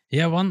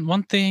 Yeah,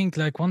 one thing,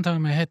 like one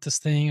time I had this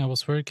thing, I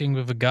was working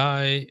with a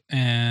guy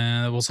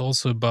and it was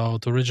also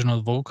about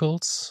original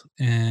vocals,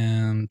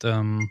 and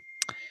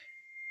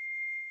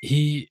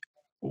he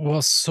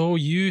was so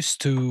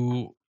used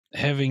to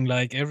having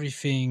like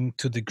everything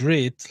to the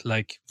grid,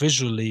 like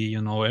visually,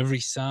 every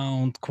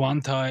sound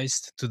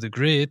quantized to the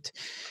grid,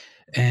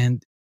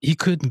 and he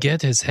couldn't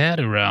get his head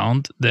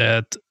around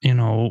that,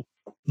 the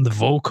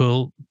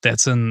vocal,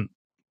 that's an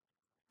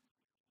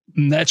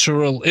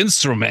natural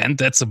instrument,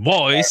 that's a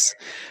voice,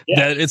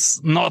 that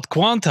it's not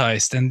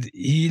quantized, and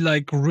he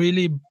like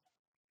really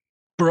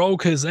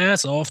broke his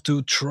ass off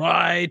to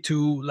try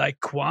to like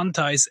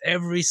quantize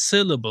every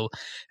syllable,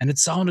 and it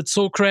sounded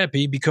so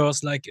crappy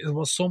because like it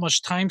was so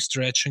much time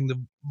stretching,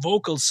 the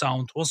vocal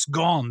sound was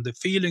gone, the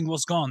feeling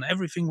was gone,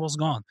 everything was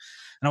gone.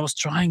 And I was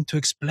trying to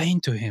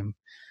explain to him,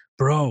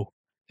 bro,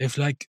 if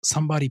like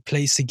somebody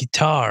plays a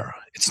guitar,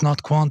 it's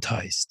not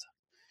quantized.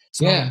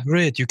 It's not a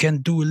grid. You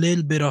can do a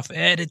little bit of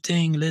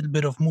editing, a little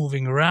bit of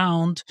moving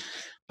around,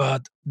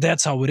 but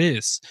that's how it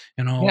is,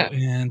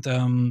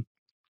 And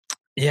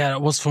yeah,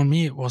 it was, for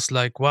me, it was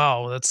like,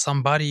 wow, that's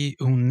somebody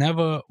who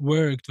never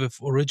worked with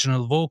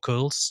original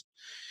vocals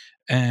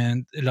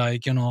and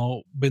like,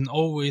 been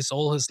always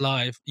all his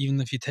life, even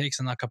if he takes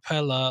an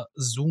acapella,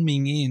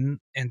 zooming in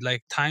and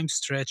like time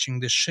stretching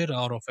the shit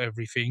out of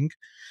everything.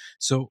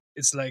 So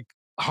it's like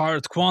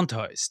hard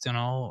quantized,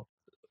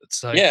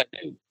 It's like,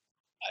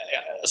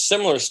 a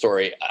similar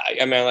story.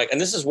 I mean, like,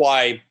 and this is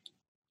why,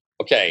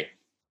 okay,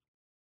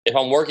 if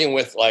I'm working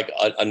with like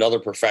another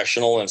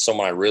professional and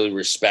someone I really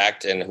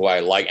respect and who I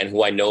like and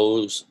who I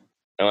know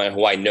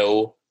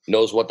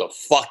knows what the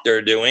fuck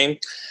they're doing,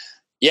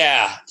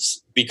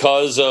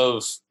 because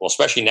of, well,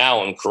 especially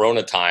now in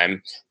Corona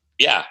time,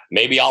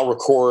 maybe I'll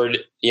record,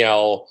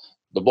 the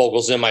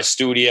vocals in my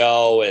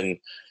studio and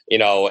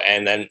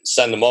then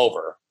send them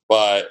over.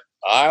 But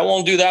I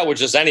won't do that with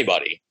just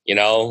anybody,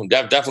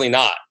 definitely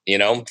not,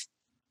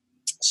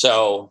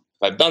 So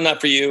if I've done that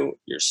for you,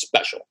 you're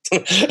special.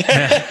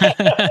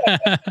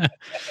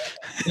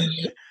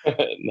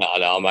 No,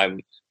 I'm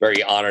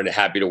very honored and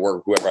happy to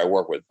work with whoever I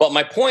work with. But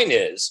my point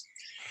is,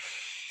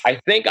 I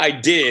think I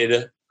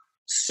did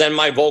send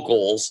my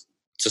vocals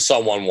to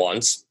someone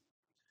once,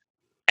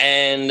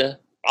 and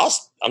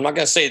I'm not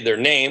going to say their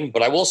name,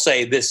 but I will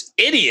say this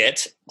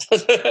idiot.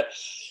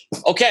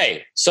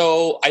 Okay,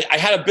 so I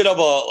had a bit of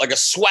a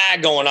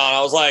swag going on.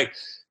 I was like,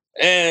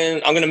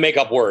 and I'm going to make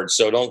up words,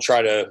 so don't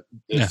try to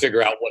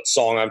figure out what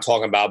song I'm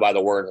talking about by the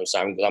word.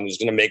 I'm just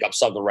going to make up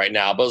something right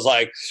now. But it's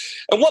like,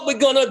 and what we're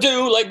going to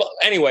do, like,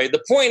 anyway,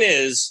 the point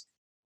is,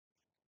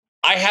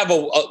 I have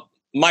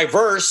my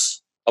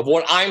verse of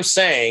what I'm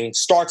saying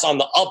starts on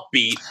the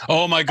upbeat.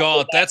 Oh my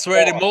God, that's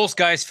where the most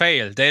guys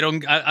fail. They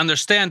don't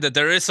understand that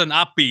there is an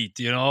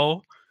upbeat,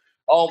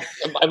 Oh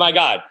my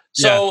God.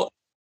 So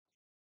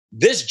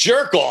this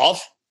jerk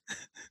off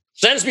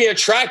sends me a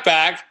track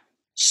back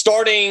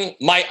starting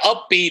my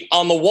upbeat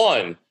on the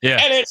 1. Yeah.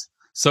 And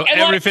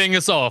everything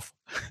is off.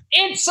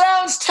 It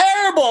sounds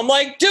terrible. I'm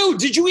like, dude,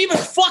 did you even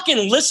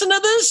fucking listen to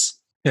this?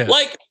 Yeah.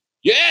 Like,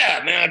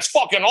 yeah, man, it's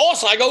fucking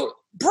awesome. I go,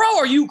 bro,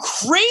 are you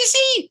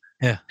crazy?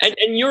 Yeah.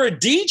 And you're a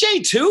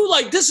DJ too?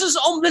 Like, this is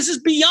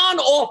beyond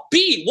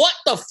offbeat. What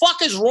the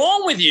fuck is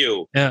wrong with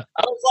you? Yeah.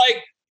 I was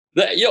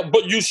like,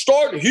 but you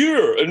start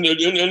here and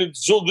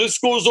so this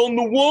goes on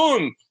the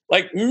 1.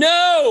 Like,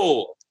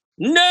 no.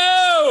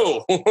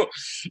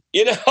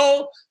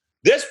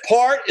 This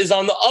part is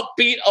on the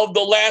upbeat of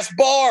the last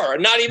bar,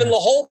 not even the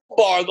whole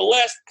bar, the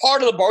last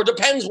part of the bar.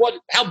 Depends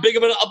how big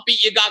of an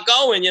upbeat you got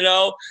going,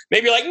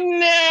 Maybe like,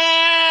 no,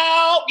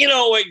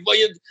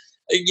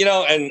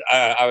 and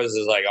I was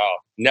just like, oh,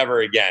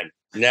 never again.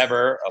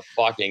 Never a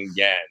fucking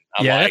again.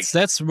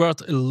 That's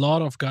what a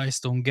lot of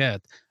guys don't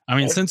get. I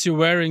mean, since you're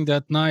wearing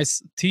that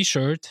nice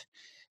t-shirt,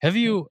 have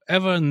you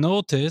ever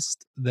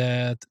noticed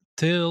that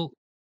Till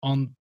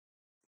on,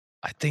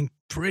 I think,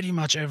 pretty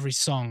much every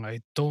song,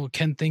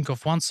 can't think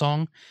of one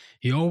song,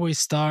 he always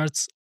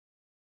starts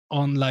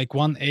on like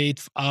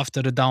 1/8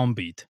 after the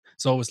downbeat.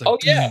 It's always like, Oh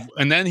yeah,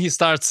 and then he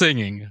starts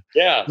singing.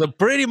 yeah. So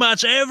pretty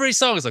much every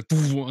song is like,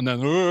 and then.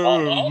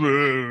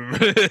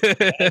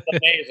 That's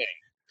amazing.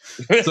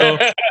 So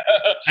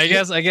I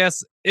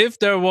guess if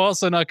there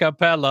was an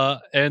acapella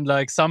and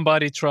like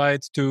somebody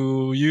tried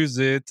to use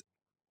it,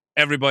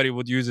 everybody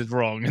would use it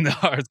wrong in the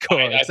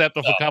hardcore, I except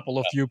think of a so. couple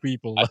of few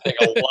people. I think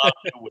a lot of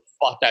people would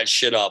fuck that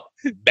shit up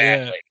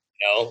badly.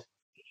 Yeah.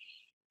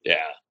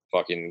 Yeah,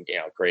 fucking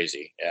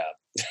crazy.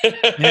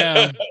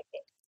 Yeah.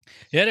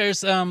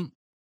 There's an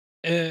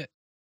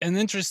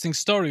interesting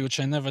story which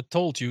I never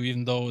told you,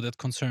 even though that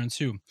concerns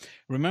you.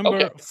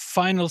 Remember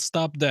Final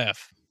Stop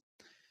Death?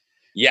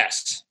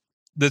 Yes.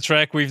 The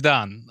track we've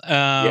done.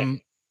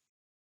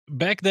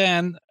 Back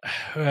then,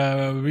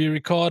 we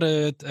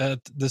recorded at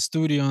the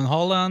studio in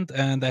Holland,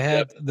 and I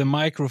had the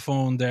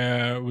microphone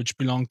there, which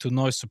belonged to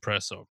Noise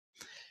Suppressor.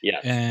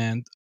 Yes.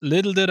 And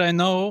little did I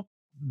know,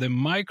 the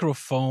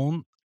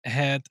microphone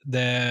had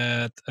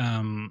that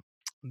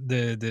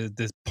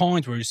the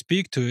point where you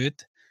speak to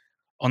it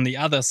on the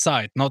other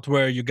side, not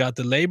where you got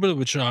the label,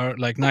 which are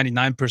like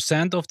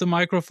 99% of the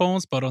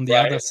microphones, but on the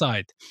other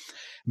side.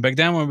 Back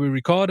then when we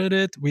recorded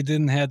it, we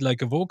didn't had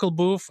like a vocal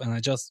booth, and I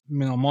just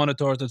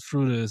monitored it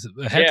through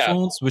the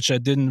headphones, which I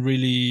didn't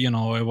really,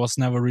 I was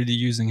never really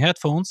using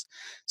headphones,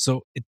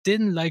 so it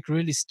didn't like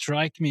really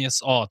strike me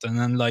as odd. And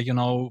then like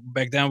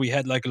back then we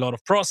had like a lot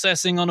of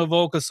processing on the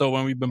vocal, so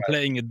when we've been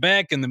playing it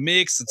back in the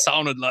mix, it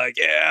sounded like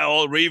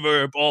all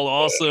reverb, all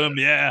awesome,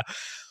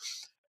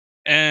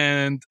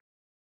 and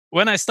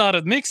when I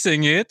started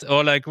mixing it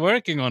or like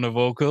working on a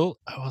vocal,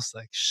 I was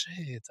like,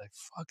 shit, I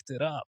fucked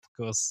it up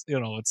because,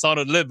 it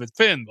sounded a little bit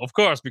thin, of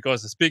course,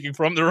 because it's speaking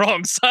from the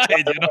wrong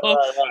side,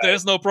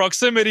 There's no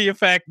proximity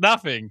effect,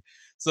 nothing.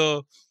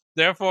 So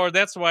therefore,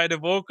 that's why the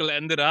vocal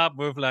ended up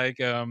with like,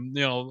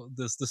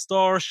 this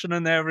distortion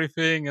and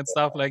everything and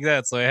stuff like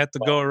that. So I had to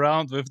go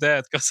around with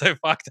that because I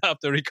fucked up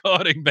the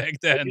recording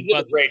back then. You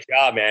did a great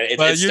job, man.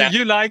 But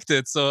you liked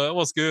it, so it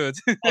was good.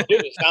 Oh,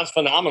 dude, it sounds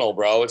phenomenal,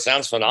 bro. It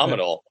sounds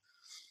phenomenal.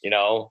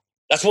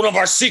 That's one of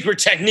our secret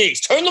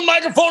techniques. Turn the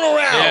microphone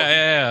around.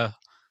 Yeah.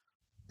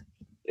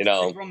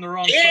 From the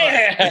wrong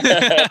side.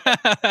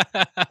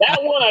 That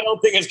one, I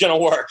don't think it's gonna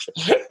work.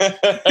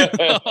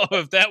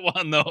 With that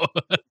one, no.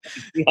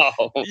 No.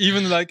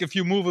 Even like if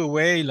you move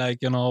away, like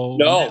no.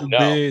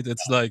 bit,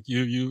 it's like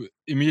you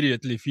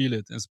immediately feel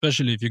it.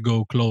 Especially if you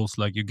go close,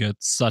 like you get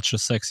such a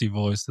sexy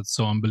voice that's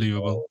so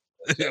unbelievable.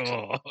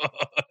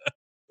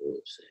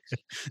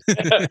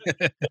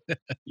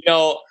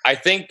 I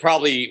think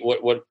probably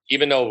what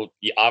even though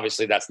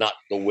obviously that's not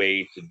the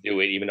way to do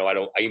it, even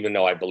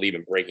though I believe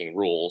in breaking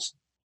rules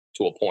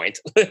to a point,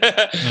 or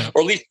at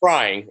least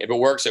trying. If it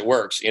works, it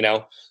works.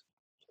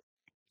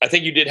 I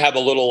think you did have a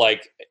little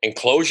like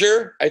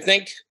enclosure, I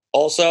think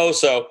also,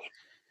 so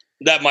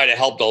that might have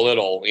helped a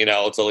little, back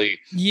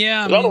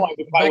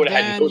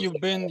then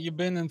you've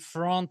been in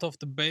front of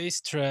the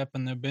bass trap,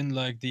 and there've been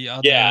like the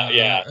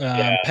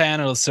other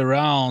panels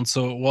around,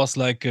 so it was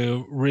like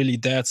a really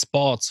dead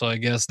spot. So I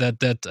guess that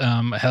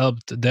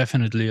helped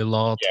definitely a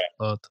lot.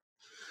 But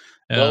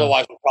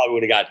otherwise we probably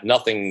would have got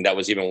nothing that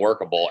was even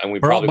workable,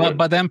 and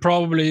but then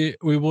probably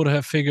we would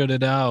have figured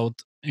it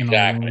out.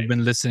 Exactly. We've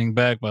been listening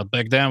back, but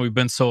back then we've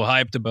been so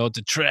hyped about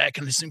the track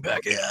and listening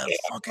back.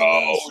 Fucking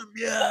awesome,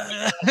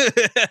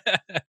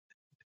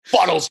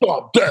 Final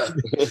Stop Death.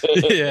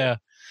 Yeah,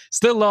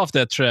 still love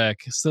that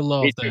track. Still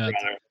love that.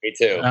 Me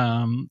too.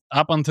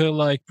 Up until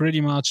like pretty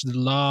much the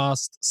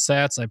last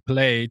sets I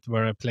played,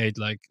 where I played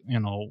like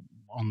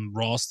on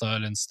raw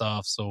style and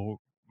stuff. So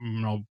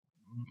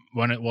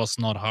when it was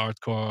not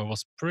hardcore, I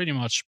was pretty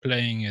much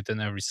playing it in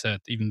every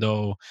set, even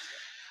though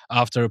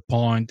after a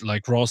point,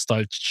 like raw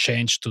style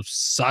changed to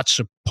such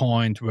a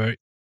point where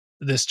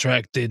this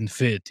track didn't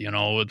fit.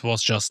 It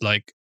was just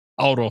like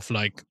out of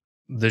like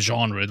the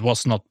genre. It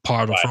was not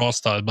part of raw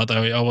style, but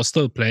I was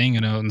still playing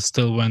it and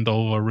still went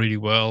over really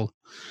well.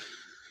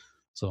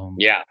 So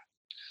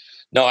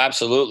no,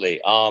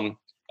 absolutely. And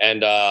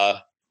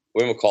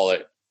we will call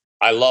it.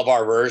 I love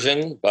our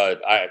version,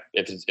 but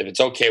if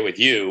it's okay with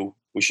you,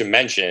 we should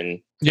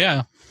mention.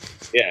 Yeah.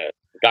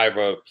 Guy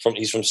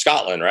he's from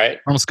Scotland, right?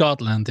 From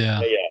Scotland,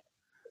 yeah.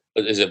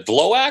 Is it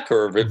Vloak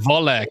or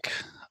Volak?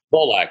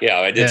 Volak, yeah,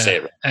 I did say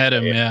it right.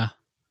 Adam, yeah.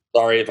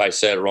 Sorry if I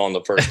said it wrong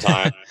the first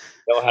time.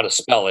 I know how to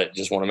spell it.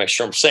 Just want to make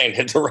sure I'm saying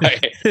it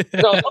right.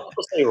 Some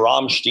people say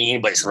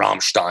Rammstein, but it's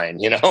Rammstein,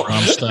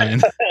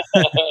 Rammstein.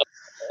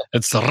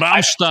 It's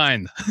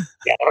Rammstein.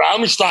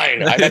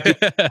 Rammstein. I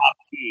bet Rob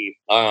G.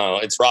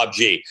 It's Rob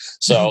G.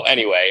 So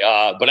anyway,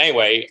 our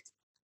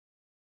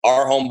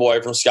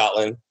homeboy from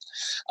Scotland,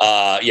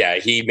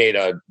 he made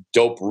a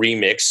dope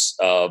remix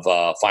of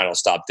Final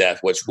Stop Death,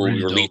 which we'll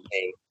be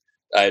releasing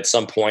at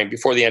some point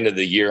before the end of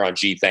the year on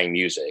G Thang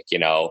Music,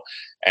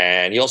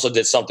 and he also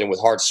did something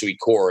with Hard Sweet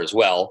Core as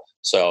well.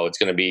 So it's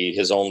going to be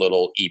his own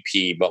little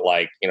EP, but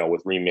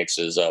with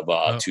remixes of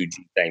two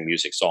G Thang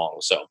Music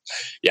songs. So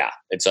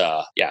it's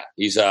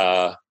he's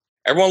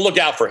everyone look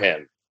out for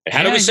him. And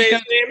how do we say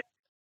his name?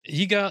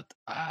 He got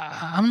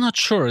I'm not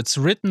sure. It's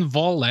written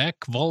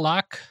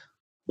Volak.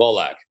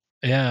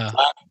 Yeah.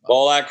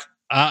 Volak.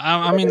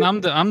 I mean,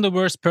 I'm the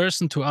worst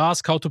person to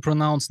ask how to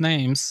pronounce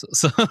names.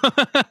 So Sorry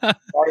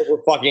if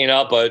we're fucking it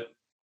up, but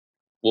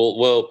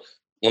we'll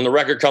when the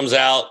record comes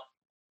out,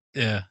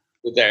 yeah,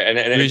 there and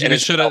we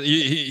it's should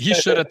he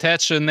should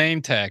attach a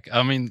name tag.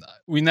 I mean,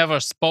 we never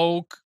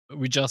spoke.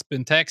 We just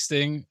been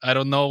texting. I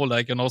don't know,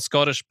 like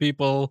Scottish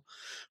people,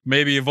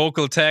 maybe a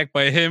vocal tag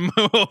by him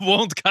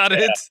won't cut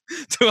it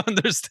to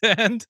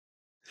understand.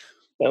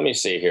 let me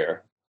see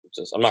here.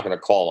 I'm not going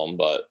to call him,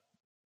 but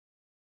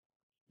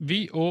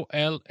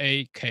Volak.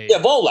 yeah,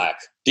 Volak,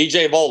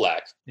 DJ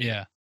Volak,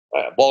 Yeah.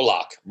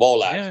 Volak.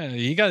 Yeah,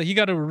 he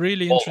got a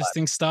really Volak.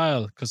 interesting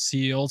style because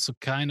he also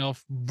kind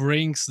of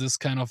brings this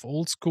kind of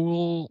old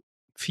school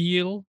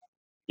feel,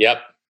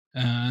 Yep,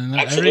 and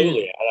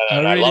absolutely. I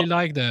And I really love.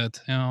 like that.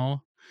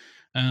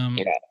 Um,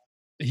 Yeah.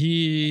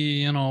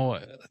 he, I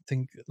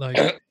think like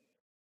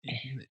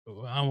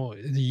a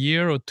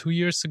year or 2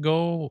 years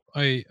ago,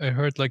 I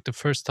heard like the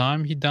first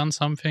time he done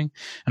something,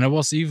 and it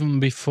was even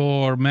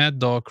before Mad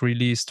Dog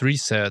released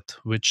Reset,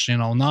 which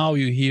now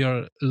you hear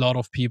a lot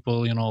of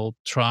people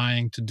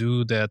trying to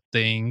do that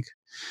thing.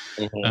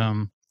 Mhm.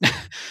 Um,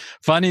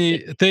 funny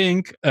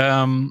thing,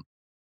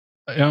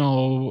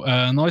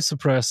 Noise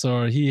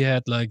Suppressor, he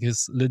had like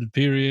his little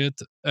period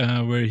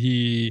where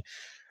he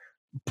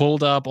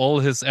pulled up all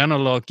his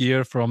analog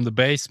gear from the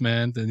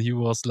basement and he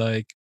was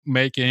like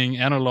making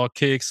analog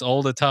kicks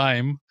all the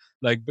time,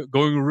 like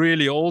going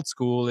really old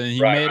school. And he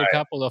Right. made a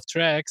couple of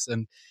tracks,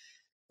 and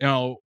you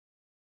know,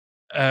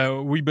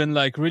 we've been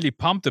like really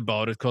pumped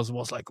about it because it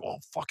was like, oh,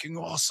 fucking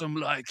awesome!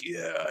 Like,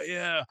 yeah,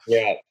 yeah.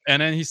 Yeah.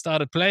 And then he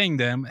started playing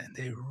them, and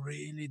they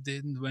really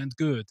didn't went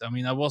good. I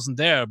mean, I wasn't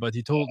there, but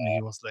he told me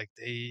he was like,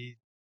 they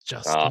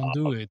just Uh, don't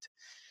do it.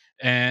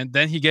 And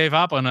then he gave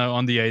up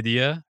on the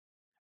idea.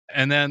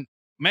 And then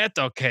Mad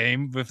Dog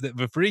came with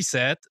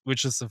Reset,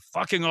 which is a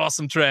fucking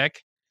awesome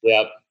track.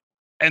 yep.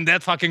 And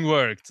that fucking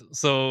worked.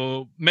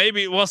 So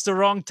maybe it was the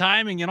wrong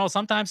timing.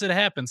 Sometimes it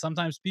happens.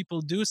 Sometimes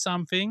people do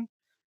something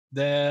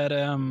that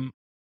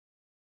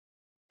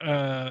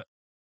uh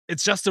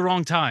it's just the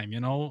wrong time,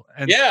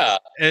 and Yeah.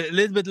 a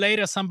little bit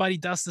later somebody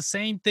does the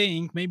same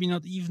thing, maybe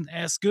not even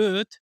as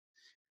good,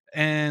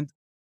 and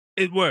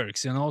it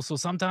works. So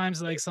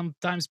sometimes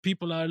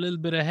people are a little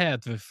bit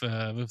ahead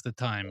with the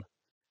time.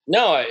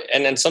 No,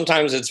 and then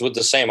sometimes it's with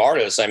the same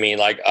artist. I mean,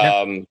 like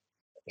Yeah.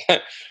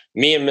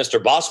 me and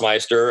Mr.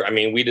 Bossmeister. I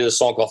mean, we did a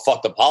song called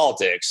 "Fuck the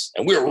Politics,"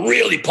 and we were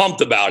really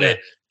pumped about it.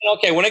 And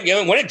okay, when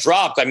it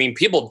dropped, I mean,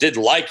 people did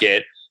like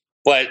it,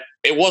 but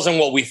it wasn't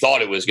what we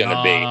thought it was going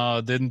to be.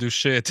 No, didn't do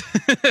shit.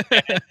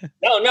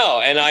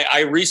 No. And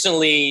I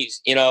recently,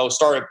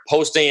 started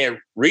posting it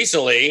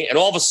recently, and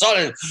all of a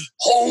sudden,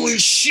 holy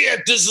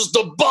shit, this is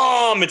the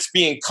bomb. It's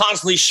being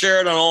constantly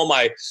shared on all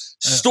my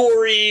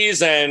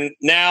stories. And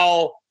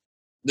now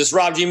this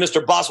Rob G.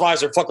 Mr.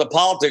 Bossmeister Fuck the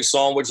Politics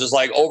song, which is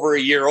like over a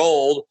year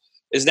old,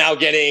 is now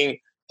getting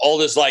all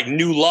this like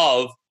new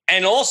love.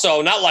 And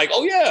also not like,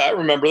 oh yeah, I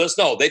remember this.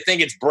 No, they think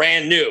it's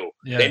brand new.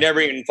 Yeah. They never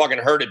even fucking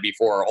heard it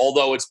before,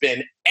 although it's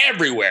been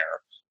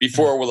everywhere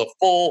before with a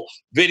full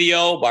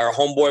video by our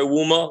homeboy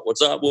Wuma.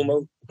 What's up,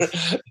 Wuma?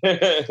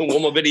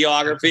 Wuma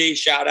Videography,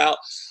 shout out.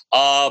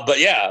 But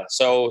yeah,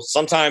 so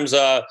sometimes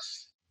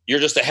you're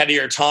just ahead of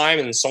your time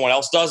and someone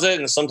else does it.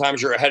 And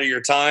sometimes you're ahead of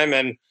your time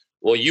and,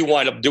 well, you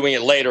wind up doing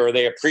it later or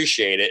they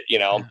appreciate it,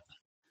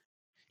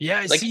 Yeah,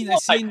 I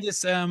seen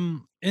this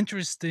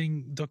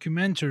interesting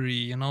documentary,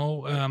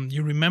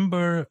 you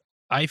remember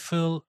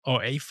Eiffel,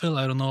 I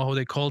don't know how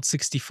they called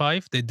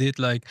 65. They did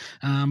like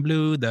I'm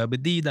blue, da ba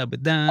dee da ba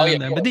da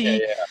da ba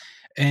dee.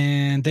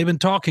 And they've been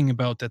talking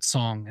about that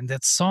song, and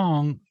that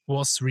song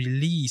was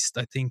released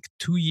I think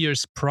 2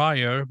 years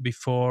prior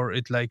before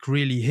it like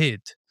really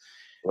hit.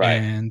 Right.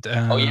 And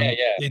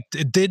yeah.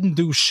 It didn't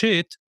do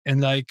shit,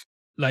 and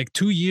like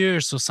 2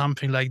 years or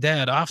something like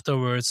that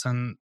afterwards,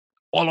 and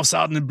all of a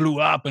sudden it blew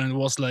up, and it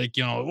was like,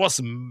 it was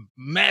a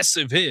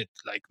massive hit,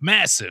 like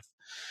massive.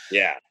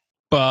 Yeah.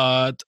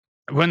 But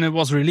when it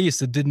was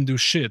released, it didn't do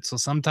shit. So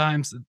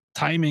sometimes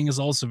timing is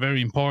also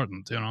very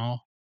important,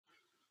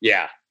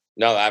 Yeah.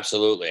 No,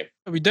 absolutely.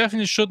 We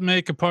definitely should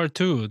make a part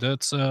 2.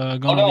 That's gonna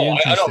be I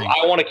interesting.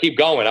 want to keep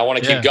going.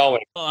 Keep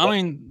going. I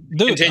mean,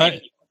 dude,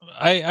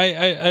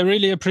 I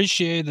really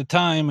appreciate the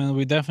time, and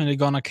we're definitely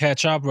gonna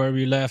catch up where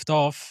we left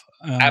off.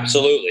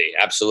 Absolutely.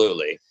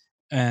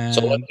 And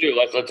so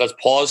let's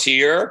pause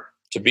here.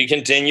 To be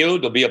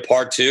continued. There'll be a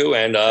part 2,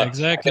 and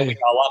exactly, we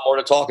got a lot more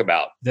to talk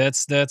about.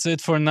 That's it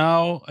for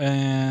now,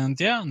 and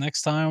yeah,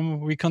 next time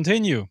we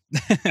continue.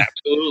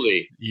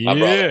 Absolutely, yeah. My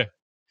brother.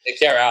 Take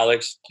care,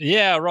 Alex.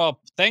 Yeah, Rob.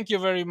 Thank you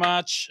very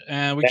much,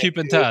 and we keep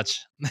in touch.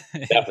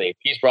 Definitely.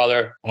 Peace,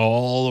 brother.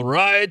 All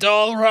right.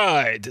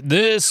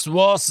 This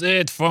was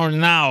it for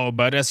now.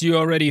 But as you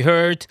already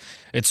heard,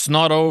 it's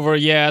not over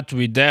yet.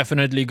 We're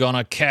definitely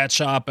gonna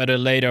catch up at a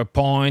later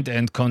point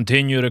and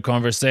continue the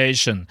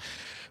conversation.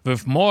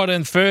 With more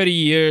than 30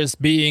 years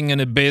being in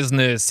a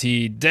business,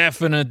 he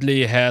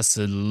definitely has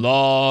a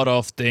lot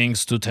of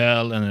things to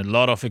tell and a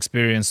lot of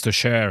experience to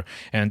share.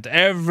 And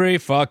every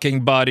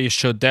fucking body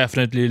should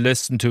definitely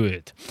listen to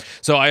it.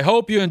 So I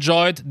hope you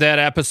enjoyed that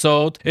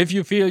episode. If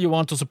you feel you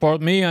want to support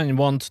me and you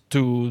want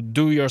to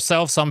do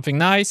yourself something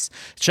nice,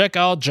 check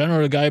out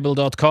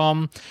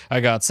generalgeibel.com. I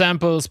got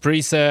samples,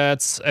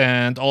 presets,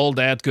 and all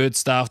that good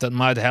stuff that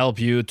might help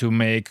you to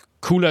make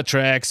cooler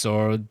tracks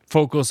or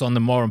focus on the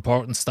more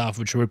important stuff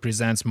which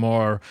represents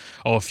more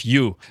of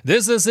you.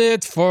 This is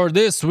it for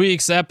this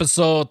week's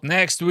episode.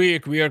 Next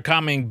week we are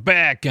coming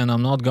back, and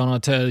I'm not gonna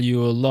tell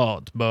you a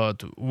lot,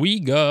 but we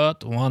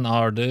got one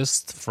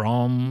artist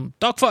from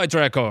Dogfight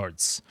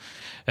Records.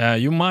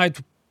 You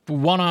might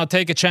wanna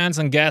take a chance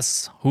and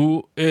guess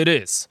who it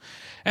is.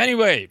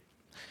 Anyway,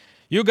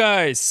 you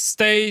guys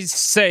stay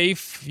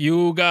safe.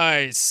 You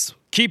guys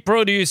keep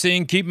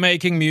producing, keep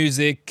making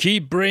music,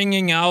 keep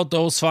bringing out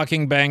those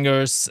fucking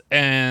bangers,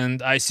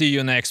 and I see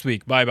you next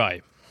week. Bye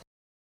bye.